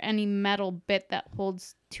 though. They're any metal bit that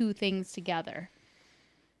holds two things together.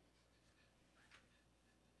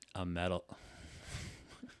 A metal.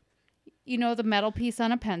 You know the metal piece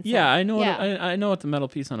on a pencil? Yeah, I know. I know what the metal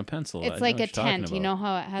piece on a pencil. It's like a tent. You know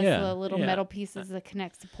how it has the little metal pieces that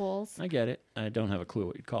connects to poles? I get it. I don't have a clue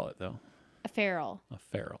what you'd call it, though. A ferrule. A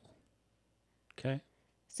ferrule. Okay.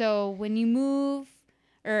 So when you move,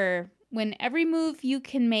 or when every move you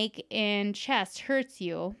can make in chess hurts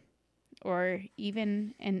you, or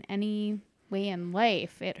even in any way in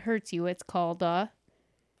life it hurts you, it's called a...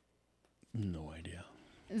 No idea.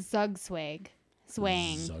 Zugzwang.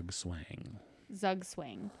 Swang. Zugzwang.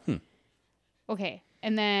 Zugzwang. Okay.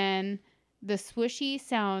 And then the swishy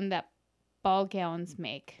sound that ball gowns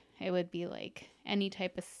make. It would be like any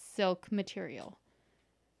type of silk material.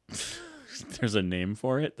 There's a name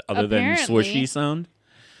for it other Apparently, than swishy sound?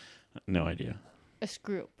 No idea. A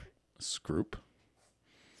scroop. Scroop?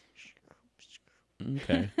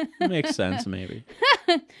 Okay. Makes sense, maybe.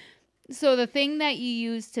 So the thing that you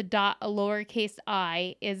use to dot a lowercase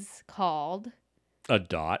I is called... A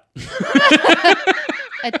dot.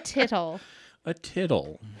 A tittle. A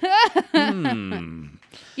tittle.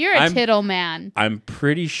 You're a tittle man. I'm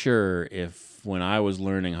pretty sure if when I was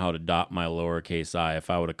learning how to dot my lowercase I,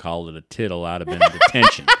 if I would have called it a tittle, I'd have been in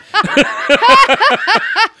detention.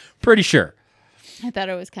 Pretty sure. I thought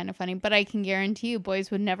it was kind of funny, but I can guarantee you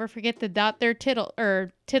boys would never forget to dot their tittle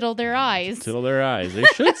or tittle their eyes. Tittle their eyes. They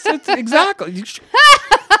should. Exactly.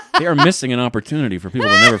 They are missing an opportunity for people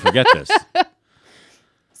to never forget this.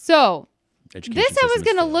 So, Education this I was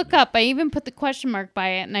going to system is look up. I even put the question mark by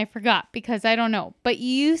it, and I forgot because I don't know. But you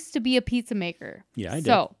used to be a pizza maker. Yeah, I did.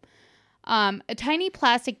 So, a tiny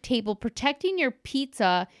plastic table protecting your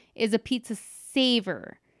pizza is a pizza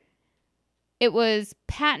saver. It was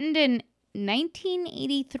patented in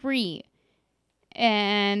 1983,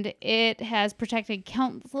 and it has protected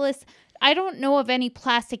countless... I don't know of any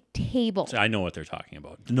plastic tables. So I know what they're talking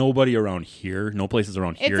about. Nobody around here, no places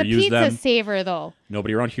around here It's use them. a pizza saver, though.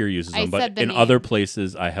 Nobody around here uses them, I but said the in name. other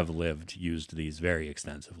places I have lived, used these very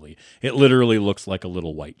extensively. It literally looks like a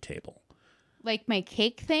little white table. Like my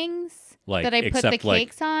cake things Like, that I put the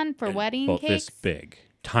cakes on for wedding about cakes? this big.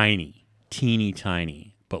 Tiny. Teeny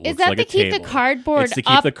tiny. But Is looks that like to a keep table. the cardboard It's to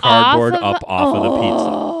up keep the cardboard off of, up off of the pizza.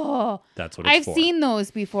 Oh, That's what it's I've for. seen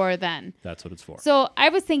those before then. That's what it's for. So I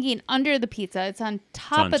was thinking under the pizza. It's on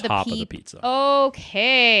top, It's on top of of the the pizza.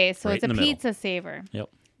 Okay. So Right it's a in the middle. pizza saver. Yep.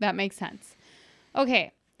 That makes sense.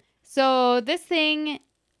 Okay. So this thing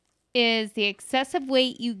is the excessive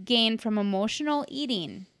weight you gain from emotional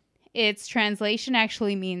eating. Its translation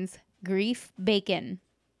actually means grief bacon.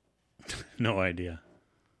 No idea.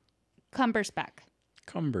 Cumberspeck.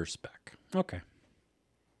 Cumberspeck. Okay.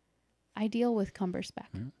 I deal with Cumberspeck.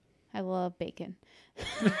 Yeah. I love bacon.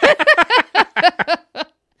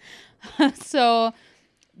 So,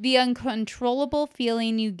 the uncontrollable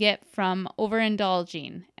feeling you get from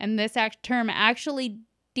overindulging. And this term actually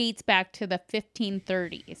dates back to the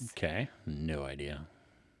 1530s. Okay. No idea.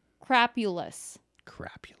 Crapulous.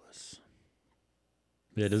 Crapulous.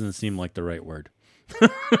 It doesn't seem like the right word.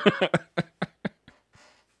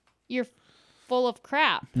 You're full of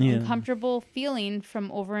crap. Yeah. Uncomfortable feeling from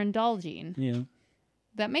overindulging. Yeah.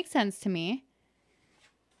 That makes sense to me.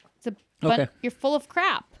 Okay. You're full of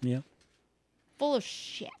crap. Yeah. Full of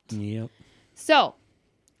shit. Yep. So,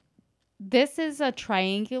 this is a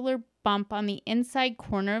triangular bump on the inside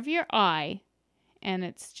corner of your eye, and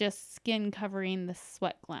it's just skin covering the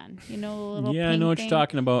sweat gland. You know the little Yeah, I pink know what thing? you're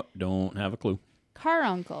talking about. Don't have a clue.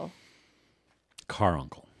 Caruncle.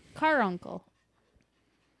 Caruncle. Caruncle.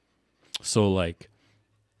 So, like,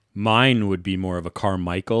 mine would be more of a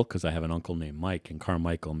Carmichael because I have an uncle named Mike, and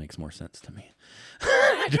Carmichael makes more sense to me.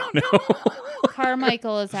 I don't know.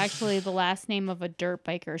 Carmichael is actually the last name of a dirt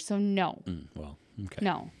biker, so no. Well, okay.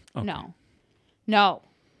 No. Okay. No. No.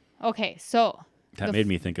 Okay, so... That made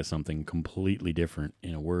me think of something completely different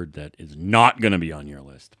in a word that is not going to be on your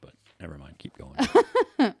list, but never mind. Keep going.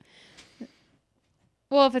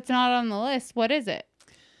 Well, if it's not on the list, what is it?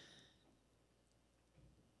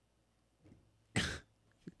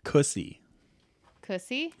 Cussy.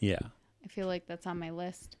 Cussy? Yeah. I feel like that's on my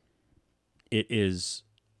list. It is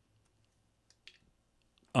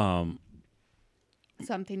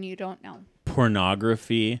Something you don't know.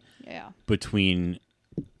 pornography Yeah. between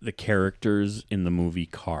the characters in the movie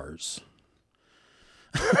Cars.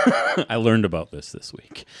 I learned about this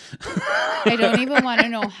week. I don't even want to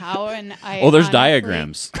know how, and there's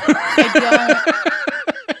diagrams. I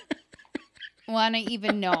don't want to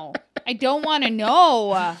even know. I don't want to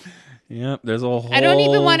know. Yep, there's a whole I don't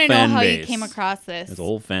even want to know fan how base. you came across this. There's a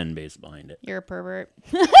whole fan base behind it. You're a pervert.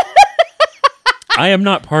 I am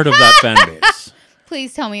not part of that fan base.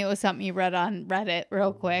 Please tell me it was something you read on Reddit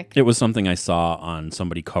real quick. It was something I saw on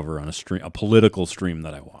somebody cover on a political stream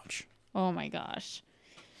that I watch. Oh my gosh.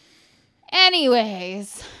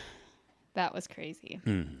 Anyways, that was crazy.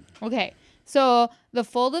 Okay, so the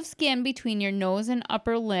fold of skin between your nose and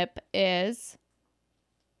upper lip is...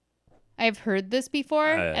 I've heard this before,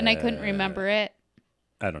 and I couldn't remember it.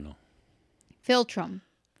 I don't know. Philtrum.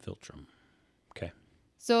 Philtrum. Okay.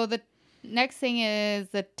 So the next thing is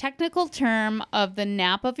the technical term of the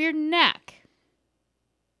nape of your neck.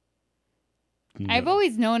 No. I've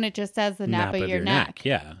always known it just as the nape of your neck.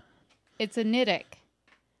 Yeah. It's a niddick.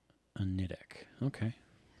 A niddick. Okay.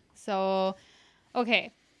 So,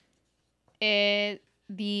 okay.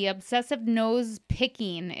 The obsessive nose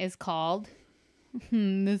picking is called...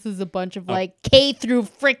 this is a bunch of like K through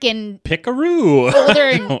frickin' Pickaroo.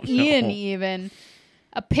 older than Ian even.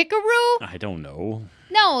 A pickaroo? I don't know.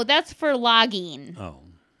 No, that's for logging. Oh.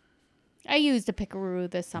 I used a pickaroo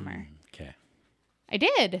this summer. Okay. I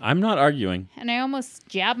did. I'm not arguing. And I almost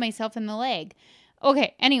jabbed myself in the leg.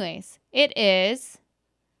 Okay, anyways. It is...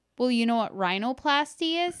 Well, you know what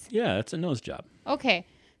rhinoplasty is? Yeah, it's a nose job. Okay.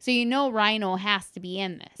 So you know rhino has to be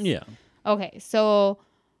in this. Yeah. Okay, so...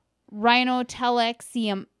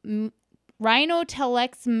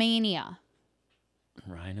 Rhinotelexmania.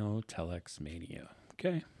 Rhinotelexmania.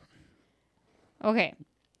 Okay. Okay.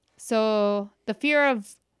 So the fear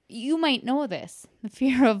of... You might know this. The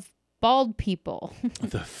fear of bald people.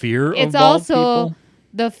 The fear of It's bald also people?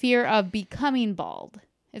 the fear of becoming bald.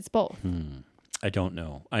 It's both. I don't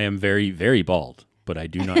know. I am very, very bald, but I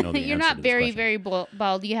do not know the answer You're not to this very, question. very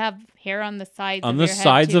bald. You have hair on the sides On of the your head,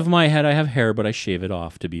 sides too. of my head, I have hair, but I shave it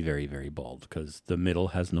off to be very, very bald because the middle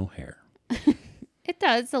has no hair. It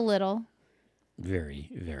does a little. Very,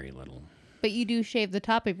 very little. But you do shave the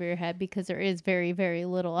top of your head because there is very, very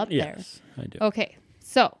little up there. Yes, I do. Okay.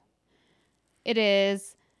 So it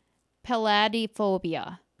is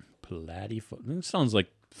palladiphobia. It sounds like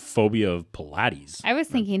phobia of Pilates. I was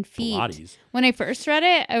thinking feet. Pilates. When I first read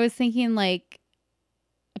it, I was thinking like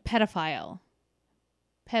a pedophile.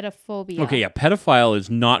 Pedophobia. Okay, yeah, pedophile is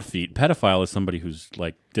not feet. Pedophile is somebody who's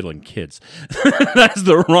like diddling kids. That's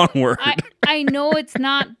the wrong word. I know it's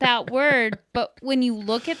not that word, but when you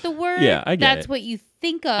look at the word, Yeah, I get that's it. what you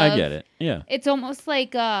think of. I get it. Yeah. It's almost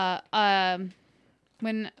like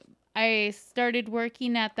when I started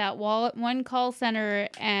working at that one call center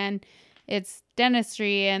and it's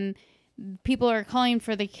dentistry and people are calling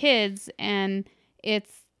for the kids and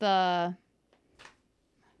it's the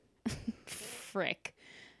frick.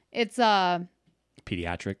 It's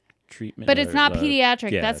Pediatric treatment. but it's or not the-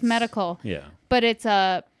 pediatric. yeah, That's it's- medical. Yeah. But it's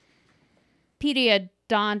a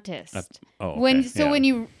pediodontist. Okay. When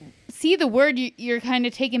you see the word, you're kind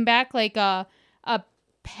of taken back, like a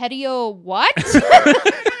pedio what?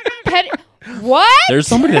 What? There's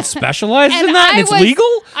somebody that specializes And in that, and it's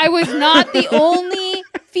legal. I was not the only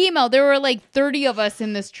female. There were like 30 of us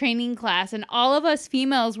in this training class, and all of us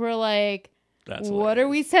females were like, That's "What are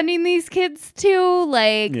we sending these kids to?"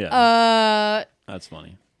 Like, That's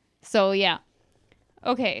funny. So yeah.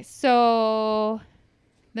 Okay, so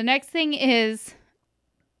the next thing is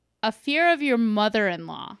a fear of your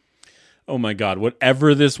mother-in-law. Oh my God!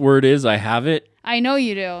 Whatever this word is, I have it, I know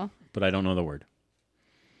you do. but I don't know the word.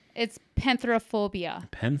 It's penthrophobia.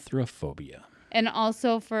 Penthrophobia. And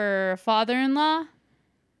also for father-in-law,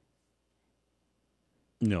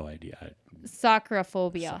 No idea.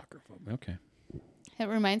 soccerophobia. Soccerphobia. Okay. It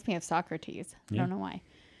reminds me of Socrates. I Yeah. don't know why.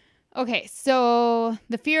 Okay, so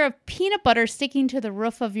the fear of peanut butter sticking to the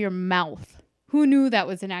roof of your mouth. Who knew that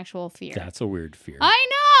was an actual fear? That's a weird fear. I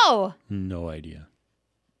know. No idea.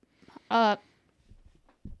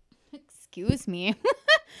 Excuse me.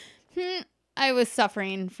 I was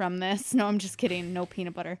suffering from this. No, I'm just kidding. No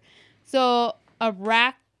peanut butter. So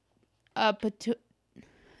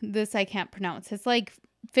this I can't pronounce. It's like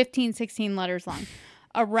 15, 16 letters long.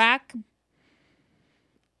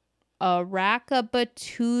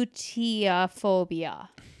 Arachabatutiophobia.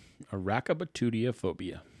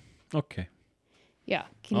 Arachabatutiophobia. Okay. Yeah.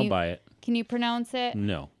 I'll buy it. Can you pronounce it?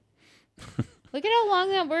 No. Look at how long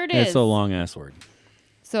that word is. It's a long ass word.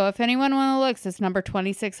 So if anyone want to look, it's number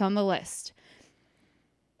 26 on the list.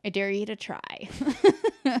 I dare you to try.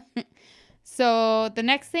 So the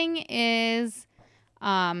next thing is,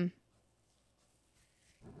 why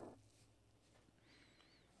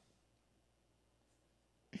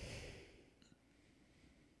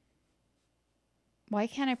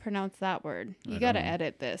can't I pronounce that word? You got to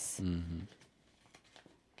edit this. Mm-hmm.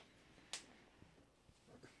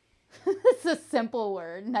 It's a simple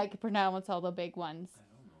word, and I can pronounce all the big ones. I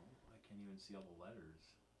don't know. I can't even see all the letters.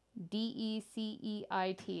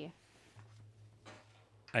 DECEIT.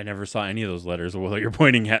 I never saw any of those letters or what you're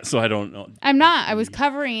pointing at, so I don't know. I'm not. I was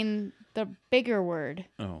covering the bigger word.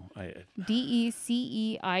 Oh,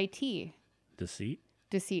 DECEIT. Deceit?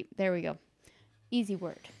 Deceit. There we go. Easy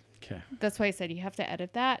word. Okay. That's why I said you have to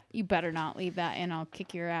edit that. You better not leave that in. I'll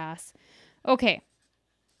kick your ass. Okay.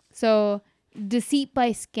 So, deceit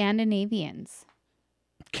by Scandinavians.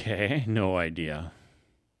 Okay, no idea.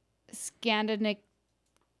 Scandinavari.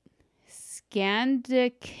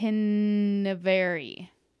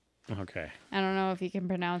 Okay. I don't know if you can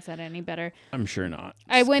pronounce that any better. I'm sure not.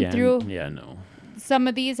 I went through... Yeah, no. Some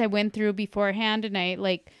of these I went through beforehand, and I,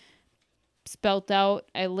 spelt out.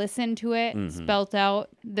 I listened to it, spelt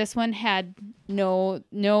out. This one had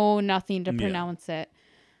nothing to pronounce it.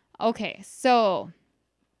 Okay, so...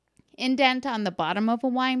 indent on the bottom of a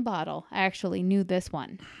wine bottle. I actually knew this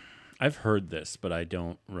one. I've heard this, but I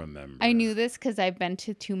don't remember. I knew this because I've been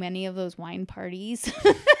to too many of those wine parties.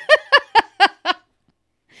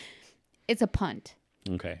 It's a punt.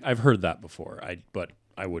 Okay. I've heard that before, but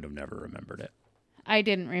I would have never remembered it. I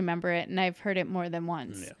didn't remember it, and I've heard it more than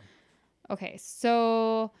once. Yeah. Okay,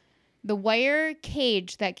 so the wire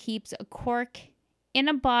cage that keeps a cork in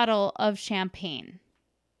a bottle of champagne.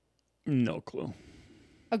 No clue.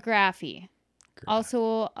 A graphie.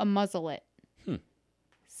 Also a muzzlet.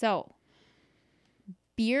 So,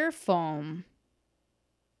 beer foam.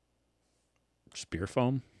 Spear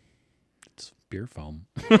foam? It's beer foam.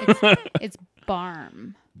 It's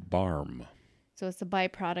barm. Barm. So it's a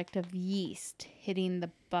byproduct of yeast hitting the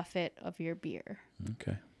buffet of your beer.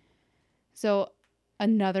 Okay. So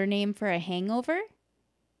another name for a hangover?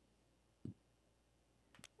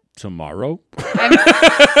 Tomorrow? I'm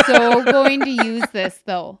so going to use this,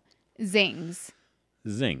 though. Zings.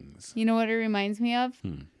 Zings. You know what it reminds me of?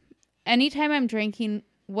 Anytime I'm drinking,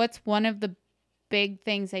 what's one of the big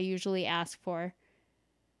things I usually ask for?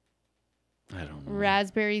 I don't know.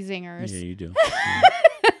 Raspberry zingers. Yeah, you do.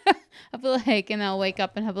 I'll be like, and I'll wake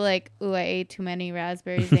up and I'll be like, ooh, I ate too many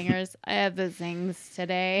raspberry zingers. I had the zings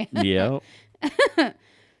today. Yeah.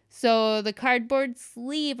 So the cardboard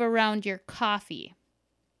sleeve around your coffee.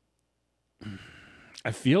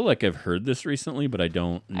 I feel like I've heard this recently, but I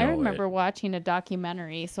don't know. I remember watching a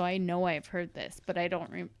documentary, so I know I've heard this, but I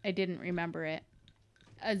didn't remember it.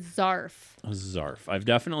 A zarf. A zarf. I've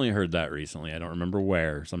definitely heard that recently. I don't remember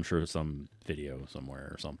where. So I'm sure some video somewhere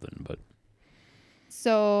or something, but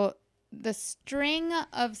So the string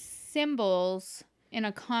of symbols in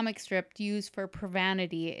a comic strip used for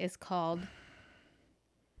profanity is called...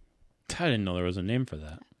 I didn't know there was a name for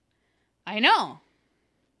that. I know.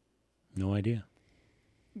 No idea.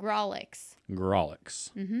 Grolix.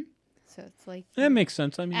 Grolix. Mm-hmm. So it's like... That makes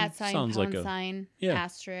sense. I mean, at sign, sounds pound like a... sign, Yeah.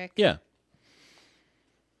 asterisk. Yeah.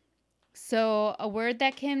 So a word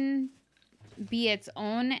that can be its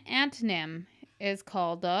own antonym is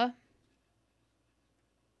called a...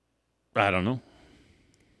 I don't know.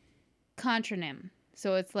 Contronym.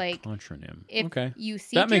 So it's like... Contronym. If Okay. you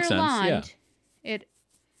seed That makes your sense, lawn,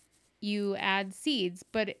 you add seeds,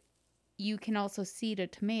 but you can also seed a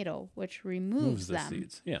tomato, which removes the them.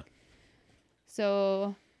 seeds. Yeah.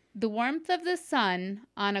 So the warmth of the sun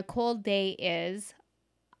on a cold day is,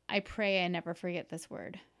 I pray I never forget this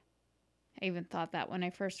word. I even thought that when I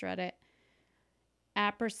first read it.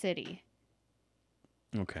 Apercity.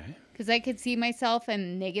 Okay. Because I could see myself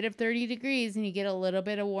in negative 30 degrees and you get a little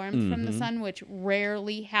bit of warmth from the sun, which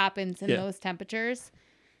rarely happens in those temperatures.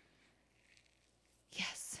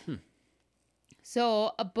 Yes.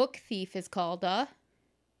 So a book thief is called a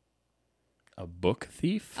book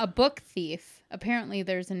thief? A book thief. Apparently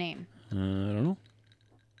there's a name. I don't know.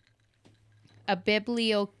 A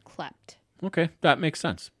biblioclept. Okay, that makes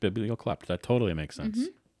sense. Biblioclept. That totally makes sense.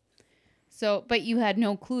 So, but you had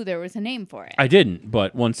no clue there was a name for it. I didn't,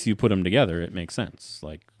 but once you put them together, it makes sense.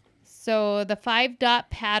 Like, So the 5-dot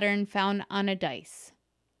pattern found on a dice.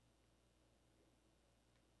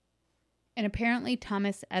 And apparently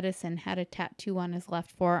Thomas Edison had a tattoo on his left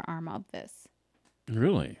forearm of this.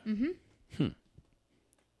 really?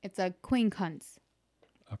 It's a quincunx.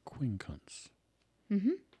 A quincunx.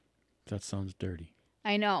 That sounds dirty.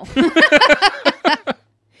 I know.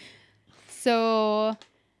 So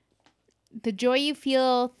the joy you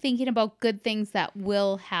feel thinking about good things that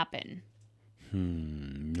will happen.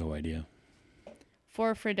 No idea.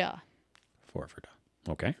 Forfida. Forfida.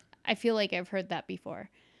 Okay. I feel like I've heard that before.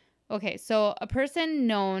 Okay, so a person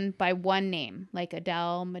known by one name, like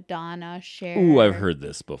Adele, Madonna, Cher. Ooh, I've heard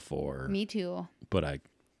this before. Me too. But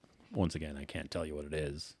once again, I can't tell you what it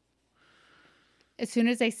is. As soon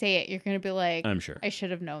as I say it, you're going to be like, I'm sure. I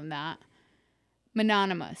should have known that.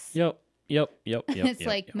 Mononymous. Yep. It's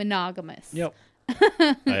like monogamous. Yep.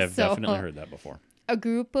 I have So- definitely heard that before. A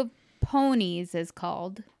group of ponies is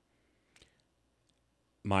called.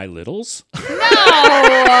 My Littles?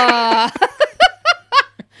 No!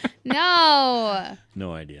 No!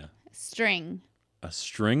 No idea. String. A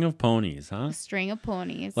string of ponies, huh? A string of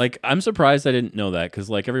ponies. Like, I'm surprised I didn't know that because,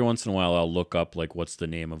 like, every once in a while I'll look up, like, what's the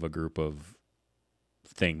name of a group of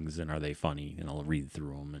things and are they funny? And I'll read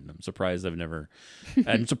through them. And I'm surprised I've never.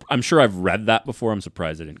 I'm sure I've read that before. I'm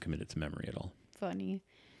surprised I didn't commit it to memory at all. Funny.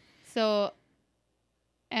 So,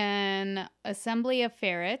 an assembly of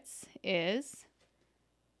ferrets is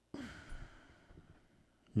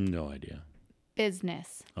No idea.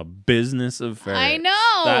 business. A business of ferrets. I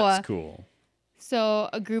know. That's cool. So,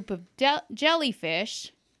 a group of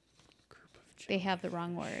jellyfish. They have the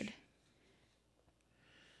wrong word.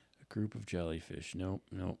 A group of jellyfish. Nope,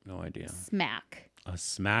 no idea. Smack. A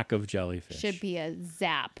smack of jellyfish. Should be a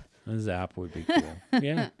zap. A zap would be cool.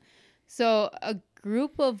 Yeah. So, a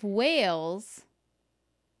group of whales.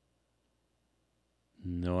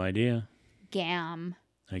 No idea. Gam.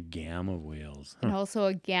 A gam of whales. And also,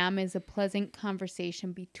 a gam is a pleasant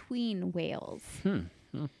conversation between whales.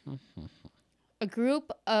 A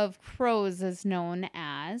group of crows is known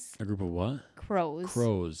as A group of what? crows.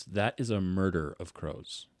 Crows. That is a murder of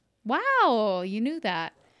crows. Wow, you knew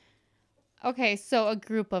that. Okay, so a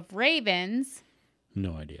group of ravens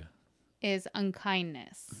No idea. is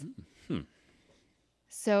unkindness. Hmm.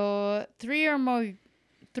 So three or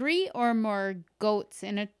more goats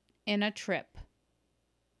in a trip.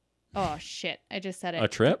 Oh shit! I just said it. A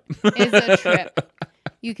trip? Is a trip.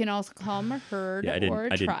 You can also call them a herd Yeah, or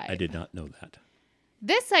a tribe. I did not know that.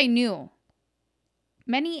 This I knew.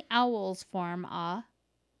 Many owls form a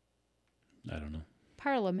I don't know.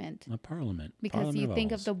 parliament A parliament. because Parliament you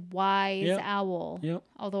think owls. of the wise Yep. owl. Yep.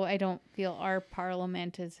 Although I don't feel our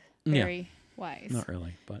parliament is Yeah. very wise. Not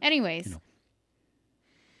really, but Anyways, you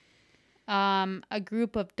a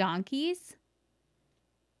group of donkeys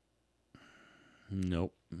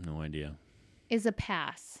nope, no idea. is a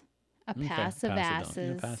pass. A Okay, pass of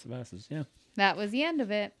asses. Yeah, pass of asses. Yeah. That was the end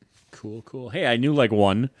of it. Cool. Hey, I knew like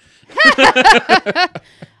one.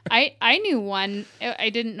 I knew one. I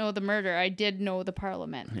didn't know the murder. I did know the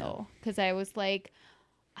parliament though, because I was like,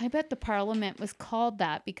 I bet the parliament was called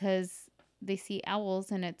that because they see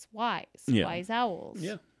owls and it's wise. Yeah. Wise owls.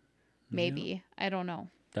 Yeah. Maybe. I don't know.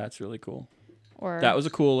 That's really cool. Or That was a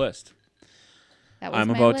cool list. that was I'm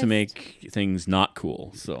my about to list. make things not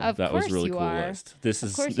cool, so Of that was course really you cool are. list. This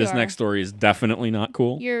course you are. next story is definitely not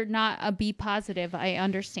cool. You're not a B positive. I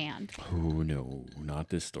understand. Oh no, not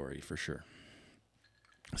this story for sure.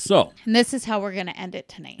 So And this is how we're going to end it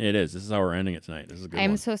tonight. it is. This is how we're ending it tonight. This is a good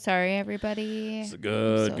I'm one. so sorry, everybody. It's a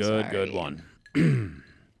good, so good sorry. one.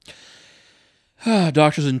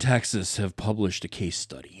 Doctors in Texas have published a case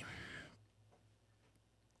study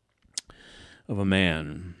of a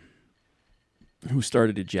man who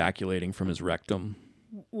started ejaculating from his rectum.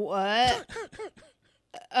 What?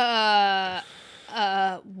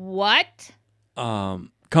 What?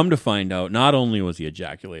 Come to find out, not only was he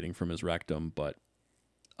ejaculating from his rectum, but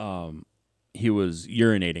he was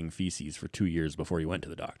urinating feces for 2 years before he went to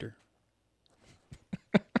the doctor.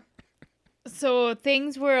 So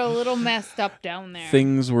things were a little messed up down there.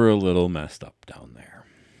 Things were a little messed up down there.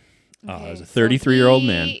 Okay, It was a so 33-year-old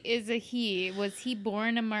man. He is a he. Was he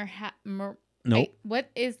born a Nope. what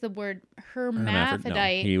is the word? No,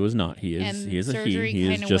 Hermaphrodite. he was not. He is and a he. surgery He is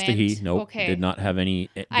kinda just a he. went- Nope. okay. Did not have any.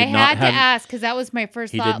 I did not had have, to ask because that was my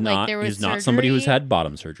first He thought. did not. Like there was He's not somebody who's surgery. had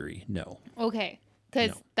bottom surgery. No. Okay,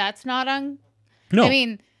 because No. that's not on. No. I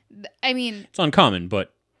mean, it's uncommon,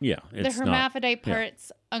 but yeah, it's the not. hermaphrodite yeah.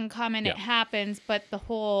 part's uncommon. Yeah. It happens, but the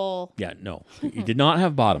whole Yeah, no. He did not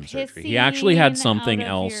have bottom surgery. He Pissing actually had out something of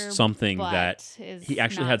else, your something butt that is he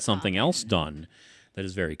actually not had something common. else done that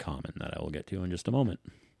is very common that I will get to in just a moment.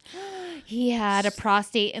 He had a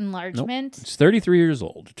prostate enlargement. He's 33 years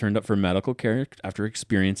old. Turned up for medical care after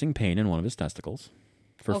experiencing pain in one of his testicles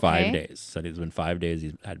for 5 Okay. days. Said it's been 5 days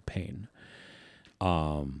he's had pain.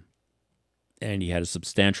 And he had a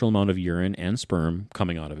substantial amount of urine and sperm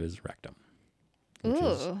coming out of his rectum, which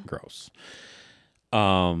is Ooh. gross.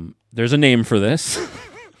 There's a name for this.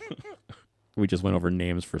 We just went over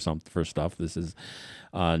names for stuff. This is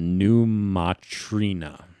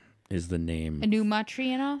pneumotrina. is the name.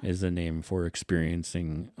 Pneumotriena? Is the name for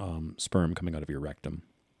experiencing sperm coming out of your rectum.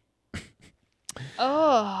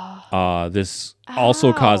 Oh. This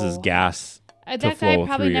also causes Ow. gas to That flow guy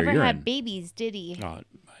probably through your never urine. had babies, did he?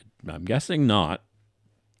 I'm guessing not.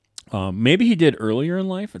 Maybe he did earlier in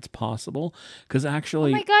life. It's possible. Because Oh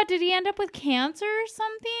actually, my God, did he end up with cancer or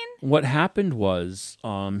something? what happened was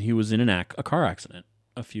he was in a car accident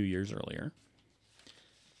a few years earlier.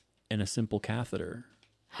 And a simple catheter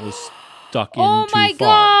was stuck in Oh too my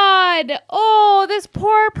far. God. Oh, this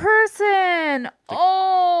poor person.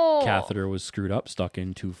 Oh. Catheter was screwed up, stuck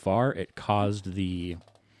in too far. It caused the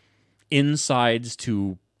insides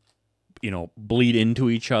to, bleed into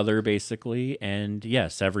each other, basically. And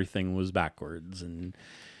yes, everything was backwards. And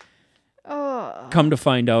Oh. come to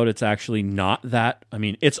find out, it's actually not that. I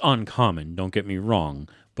mean, it's uncommon, don't get me wrong,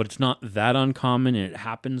 but it's not that uncommon, and it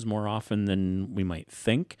happens more often than we might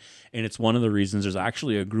think. And it's one of the reasons there's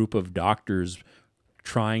actually a group of doctors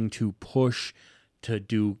trying to push to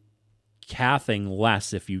do cathing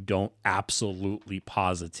less if you don't absolutely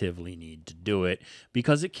positively need to do it,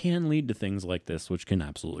 because it can lead to things like this, which can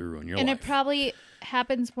absolutely ruin your And life. it probably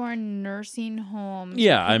happens more in nursing homes.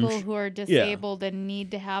 Yeah, people who are disabled and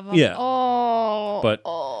need to have them. Yeah. Oh. But-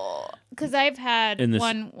 Because I've had In this-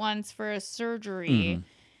 one once for a surgery. Mhm.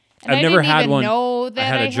 And I've I never didn't had even one. know I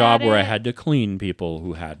that had a job where I it. had to clean people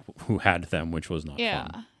who had them, which was not Yeah.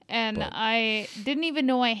 fun. And But- I didn't even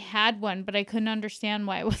know I had one, but I couldn't understand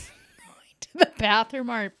why I wasn't going to the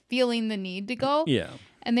bathroom or feeling the need to go. Yeah.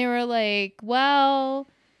 And they were like, well,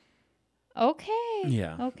 okay.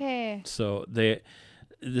 Yeah. Okay. So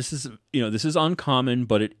this is uncommon,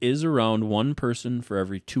 but it is around one person for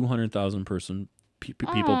every 200,000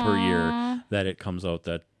 people per year Aw. that it comes out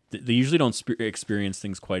that they usually don't experience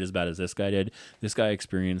things quite as bad as this guy did. This guy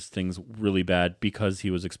experienced things really bad because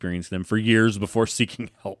he was experiencing them for years before seeking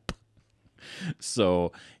help.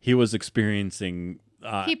 So he was experiencing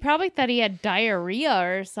He probably thought he had diarrhea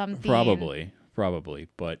or something. probably,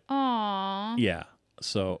 but Aw. yeah.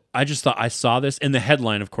 So I just thought I saw this, and the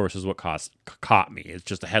headline, of course, is what caught me. It's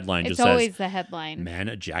just a headline. It's just always says, the headline. "Man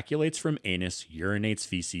ejaculates from anus, urinates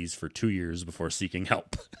feces for 2 years before seeking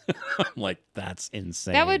help." I'm like, that's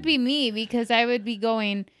insane. That would be me, because I would be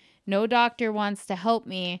going, no doctor wants to help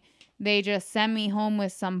me. They just send me home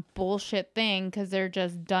with some bullshit thing because they're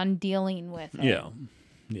just done dealing with it. Yeah.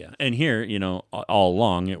 And here, all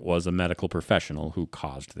along, it was a medical professional who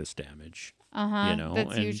caused this damage. Uh-huh.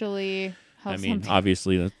 That's and, usually how I mean, something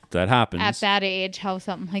obviously that happens. at that age, how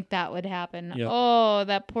something like that would happen. Yep. Oh,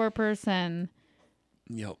 that poor person.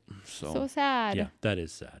 Yep. So sad. Yeah, that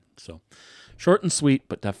is sad. So short and sweet,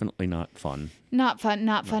 but definitely not fun. Not fun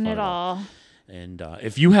at all. And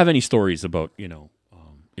if you have any stories about,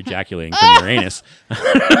 ejaculating from your anus,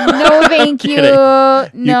 No, thank you.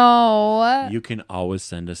 No. you can always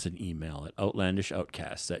send us an email at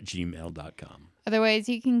outlandishoutcasts@gmail.com. Otherwise,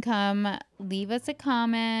 you can come leave us a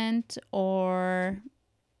comment, or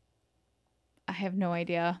I have no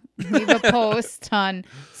idea. Leave a post on.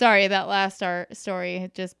 Sorry, that last story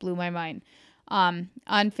just blew my mind. On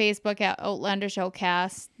Facebook at Outlandish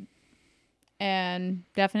Outcast, and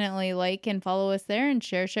definitely like and follow us there and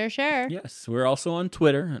share. Yes, we're also on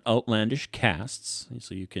Twitter at Outlandish Casts,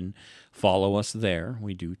 so you can follow us there.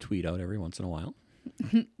 We do tweet out every once in a while.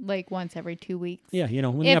 Like once every 2 weeks. Yeah,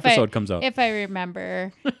 when the If episode comes out. If I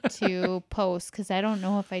remember to post, because I don't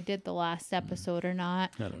know if I did the last episode or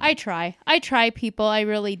not. I don't know. I try, people. I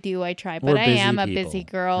really do. I try. But We're I busy am a people. busy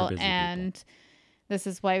girl. We're busy And this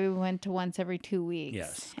is why we went to once every 2 weeks.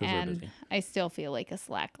 Yes, 'cause we're and busy. I still feel like a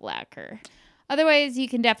slacker. Otherwise, you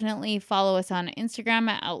can definitely follow us on Instagram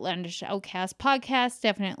at Outlandish Outcast Podcast.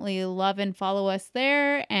 Definitely love and follow us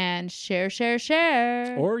there, and share.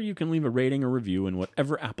 Or you can leave a rating or review in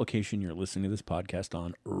whatever application you're listening to this podcast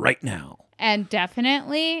on right now. And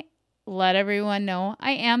definitely let everyone know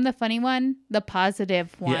I am the funny one, the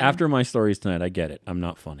positive one. Yeah, after my stories tonight, I get it. I'm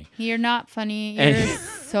not funny. You're not funny. And- You're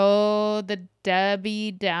so the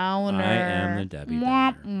Debbie Downer. I am the Debbie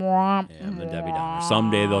Mwah, Downer. mwah, I am the Debbie Downer.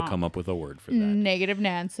 Someday they'll come up with a word for that. Negative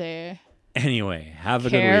Nancy. Anyway, have a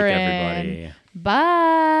Karen. good week, everybody.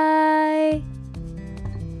 Bye.